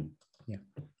we do. Yeah.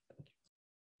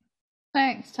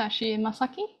 Thanks, Tashi.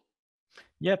 Masaki?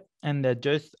 Yep, and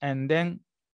Joyce, and then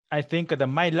I think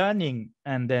my learning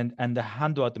and the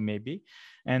handout maybe,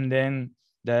 and then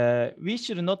we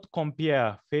should not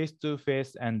compare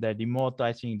face-to-face and the remote,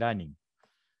 I think, learning.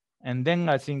 And then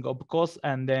I think, of course,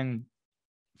 and then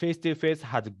face-to-face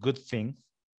has good things,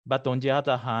 but on the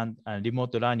other hand,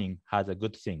 remote learning has a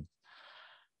good thing.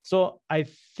 So I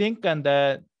think,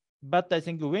 but I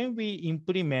think when we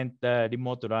implement the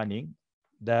remote learning,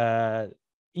 the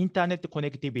internet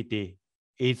connectivity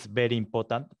is very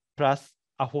important, plus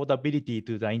affordability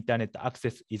to the internet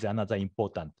access is another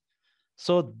important.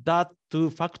 So that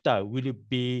two factors will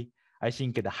be, I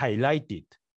think, highlighted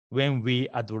when we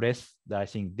address the, I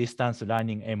think, distance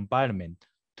learning environment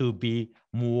to be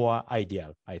more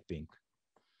ideal, I think.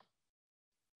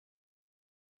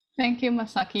 Thank you,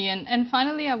 Masaki. And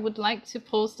finally, I would like to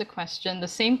pose the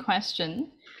same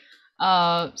question.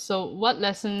 So what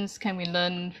lessons can we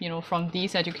learn, from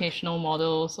these educational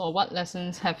models, or what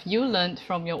lessons have you learned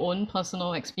from your own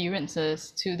personal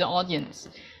experiences to the audience?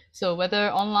 So whether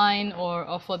online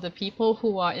or for the people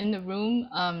who are in the room,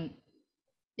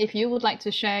 if you would like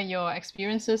to share your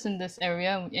experiences in this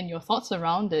area and your thoughts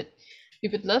around it, we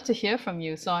would love to hear from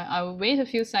you. So I will wait a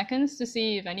few seconds to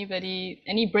see if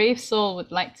any brave soul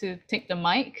would like to take the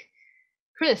mic.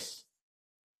 Chris.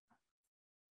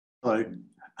 Hello.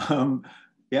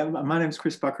 Yeah, my name is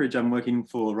Chris Buckridge. I'm working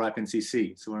for RIPE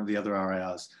NCC, so one of the other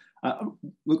RIRs.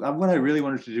 Look, what I really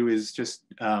wanted to do is just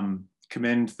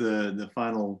commend the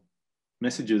final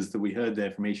messages that we heard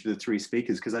there from each of the three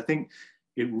speakers, because I think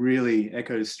it really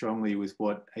echoes strongly with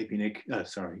what RIPE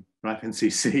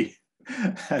NCC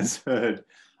has heard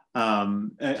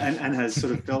and has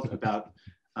sort of felt about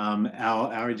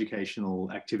our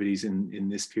educational activities in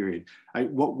this period.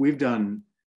 What we've done,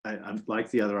 like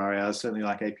the other RIRs, certainly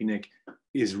like APNIC,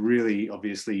 is really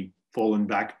obviously fallen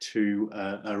back to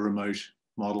a remote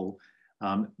model.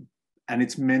 And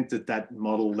it's meant that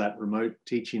model, that remote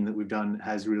teaching that we've done,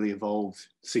 has really evolved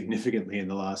significantly in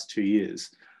the last 2 years.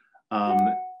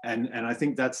 And I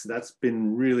think that's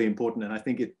been really important. And I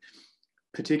think it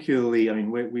particularly, I mean,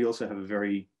 we also have a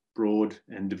very broad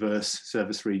and diverse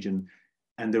service region,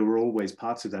 and there were always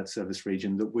parts of that service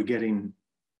region that were getting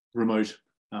remote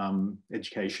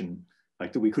education,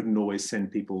 like that we couldn't always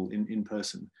send people in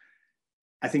person.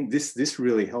 I think this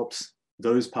really helps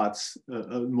those parts,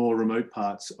 more remote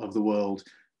parts of the world,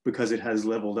 because it has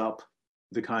leveled up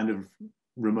the kind of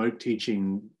remote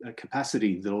teaching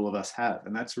capacity that all of us have.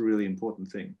 And that's a really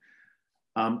important thing.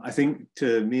 I think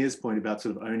to Mia's point about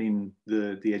sort of owning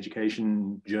the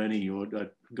education journey or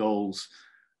goals,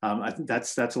 I think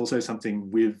that's also something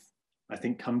we've, I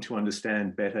think, come to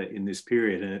understand better in this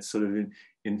period. And it's sort of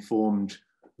informed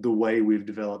the way we've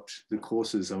developed the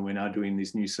courses. And we're now doing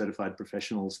this new certified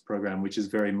professionals program, which is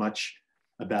very much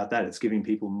about that. It's giving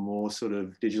people more sort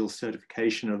of digital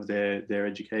certification of their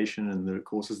education and the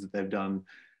courses that they've done,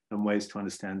 and ways to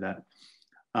understand that.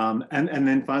 And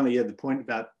then finally, yeah, the point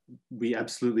about we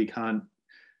absolutely can't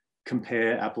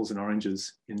compare apples and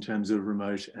oranges in terms of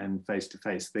remote and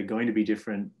face-to-face. They're going to be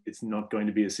different. It's not going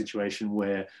to be a situation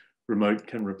where remote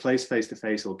can replace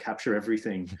face-to-face or capture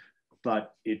everything,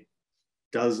 but it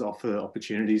does offer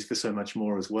opportunities for so much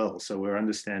more as well. So we're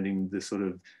understanding the sort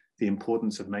of the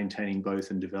importance of maintaining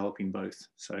both and developing both.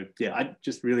 So yeah, I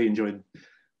just really enjoyed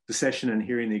the session and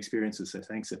hearing the experiences. So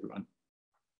thanks, everyone.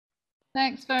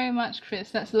 Thanks very much,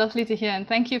 Chris. That's lovely to hear. And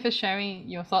thank you for sharing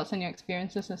your thoughts and your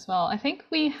experiences as well. I think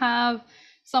we have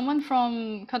someone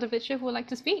from Katowice who would like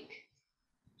to speak.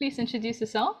 Please introduce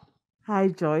yourself. Hi,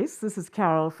 Joyce. This is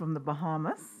Carol from the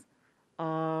Bahamas.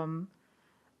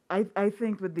 I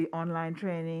think with the online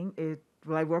training,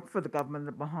 I work for the government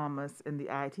of the Bahamas in the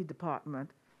IT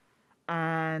department,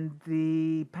 and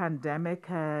the pandemic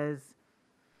has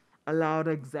allowed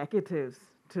executives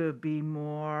to be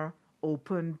more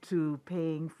open to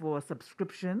paying for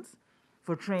subscriptions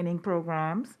for training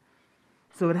programs.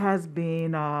 So it has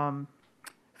been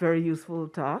very useful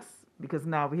to us, because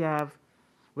now we have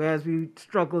Whereas we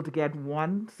struggled to get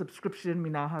one subscription, we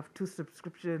now have two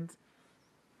subscriptions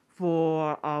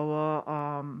for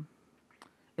our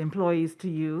employees to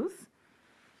use.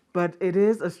 But it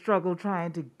is a struggle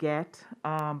trying to get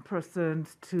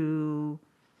persons to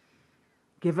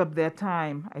give up their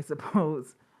time, I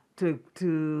suppose,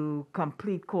 to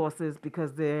complete courses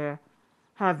because they're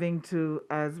having to,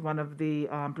 as one of the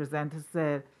presenters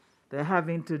said, they're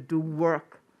having to do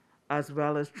work as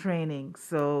well as training.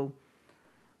 So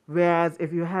whereas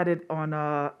if you had it on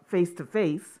a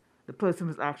face-to-face, the person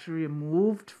was actually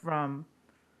removed from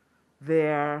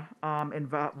their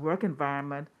work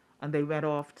environment and they went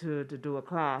off to do a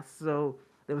class. So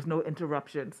there was no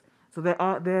interruptions. So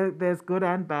there's good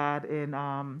and bad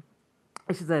in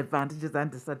issues, advantages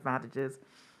and disadvantages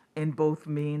in both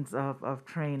means of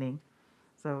training.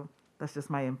 So that's just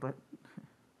my input.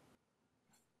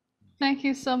 Thank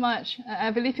you so much. I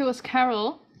believe it was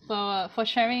Carol for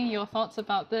sharing your thoughts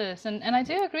about this. And I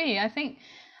do agree. I think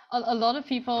a lot of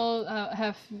people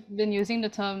have been using the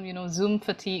term, Zoom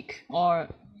fatigue, or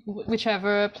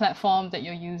whichever platform that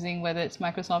you're using, whether it's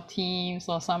Microsoft Teams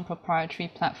or some proprietary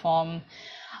platform.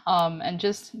 And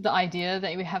just the idea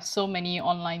that we have so many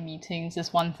online meetings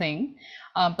is one thing.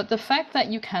 But the fact that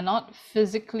you cannot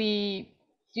physically,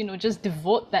 just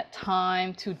devote that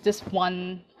time to this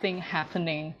one thing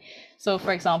happening. So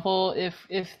for example,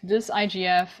 if this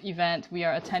IGF event, we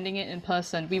are attending it in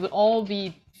person, we would all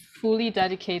be fully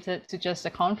dedicated to just the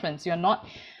conference. You're not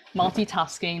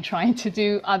multitasking, trying to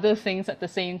do other things at the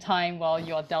same time while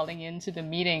you're delving into the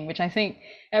meeting, which I think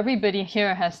everybody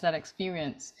here has that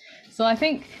experience. So I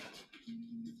think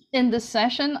in this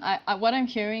session, what I'm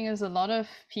hearing is a lot of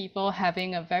people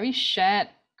having a very shared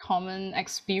common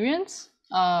experience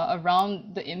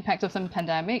around the impact of the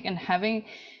pandemic, and having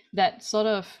that sort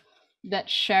of that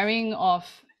sharing of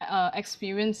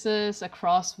experiences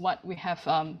across what we have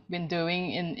been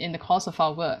doing in the course of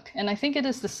our work. And I think it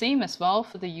is the same as well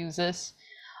for the users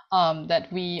that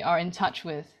we are in touch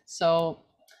with. So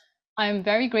I'm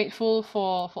very grateful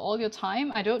for all your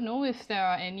time. I don't know if there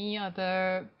are any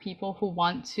other people who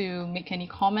want to make any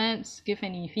comments, give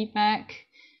any feedback.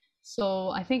 So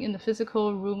I think in the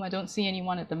physical room, I don't see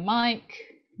anyone at the mic,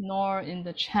 nor in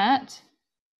the chat.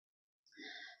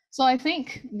 So I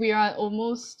think we are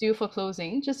almost due for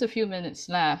closing, just a few minutes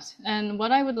left. And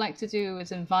what I would like to do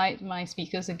is invite my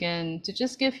speakers again to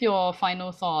just give your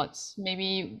final thoughts,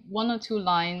 maybe one or two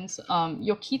lines,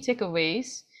 your key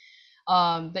takeaways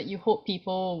that you hope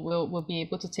people will be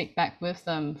able to take back with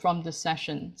them from this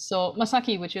session. So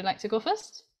Masaki, would you like to go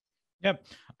first? Yep,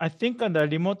 I think the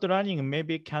remote learning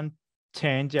maybe can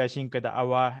change, I think,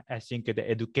 the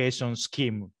education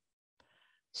scheme.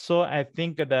 So I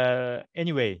think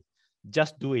anyway,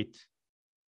 just do it.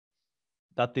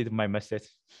 That is my message.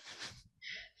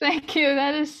 Thank you.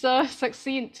 That is so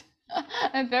succinct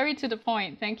and very to the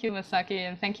point. Thank you, Masaki,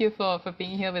 and thank you for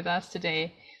being here with us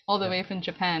today, all the way from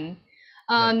Japan.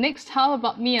 Next, how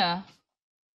about Mia?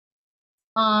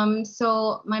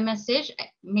 So my message,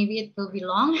 maybe it will be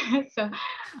long. So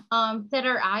set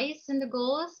our eyes on the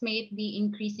goals, may it be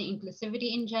increasing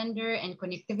inclusivity in gender and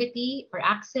connectivity or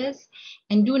access,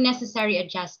 and do necessary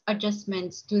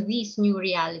adjustments to these new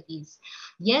realities.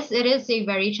 Yes, it is a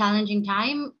very challenging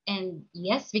time, and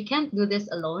yes, we can't do this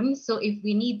alone. So if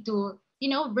we need to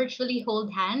virtually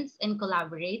hold hands and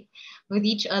collaborate with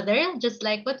each other, just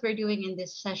like what we're doing in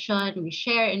this session. We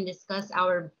share and discuss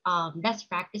our best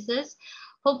practices.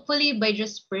 Hopefully, by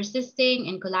just persisting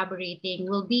and collaborating,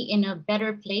 we'll be in a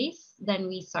better place than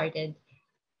we started.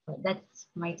 So that's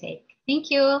my take.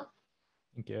 Thank you.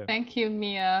 Thank you. Thank you,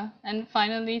 Mia. And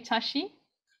finally, Tashi?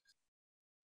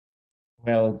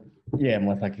 Well, yeah,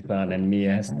 Masaki-san and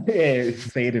Mia has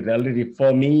said it already.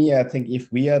 For me, I think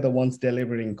if we are the ones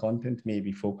delivering content,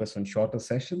 maybe focus on shorter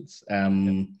sessions.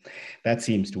 That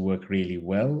seems to work really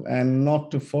well. And not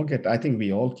to forget, I think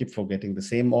we all keep forgetting the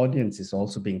same audience is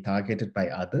also being targeted by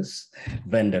others,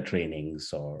 vendor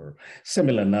trainings or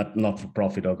similar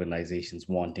not-for-profit organizations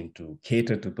wanting to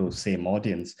cater to those same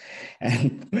audience.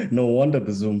 And no wonder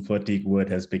the Zoom fatigue word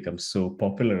has become so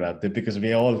popular out there, because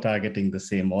we are all targeting the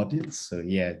same audience. So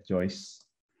yeah, Joyce,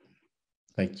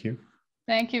 thank you.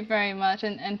 Thank you very much.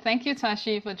 And thank you,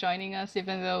 Tashi, for joining us,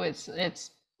 even though it's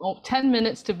 10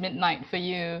 minutes to midnight for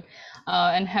you,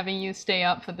 and having you stay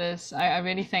up for this. I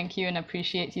really thank you and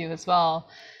appreciate you as well.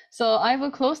 So I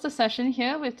will close the session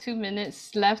here with 2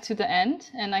 minutes left to the end.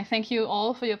 And I thank you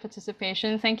all for your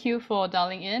participation. Thank you for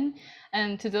dialing in.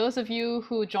 And to those of you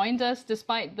who joined us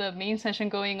despite the main session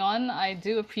going on, I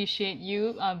do appreciate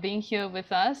you being here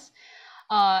with us.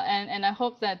 And I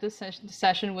hope that this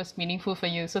session was meaningful for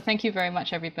you. So thank you very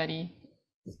much, everybody.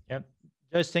 Yep.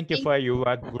 Joyce, thank you for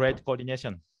your great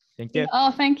coordination. Thank you.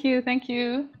 Oh, thank you. Thank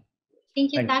you.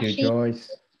 Thank you, Thank you, Tashi. Joyce.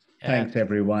 Thanks,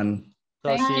 everyone.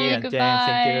 Thank Toshi you. and James,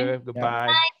 thank you. Goodbye.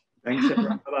 Goodbye. Thanks,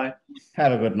 everyone. Bye-bye.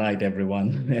 Have a good night,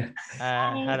 everyone.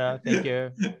 Hello, thank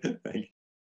you. Thank you.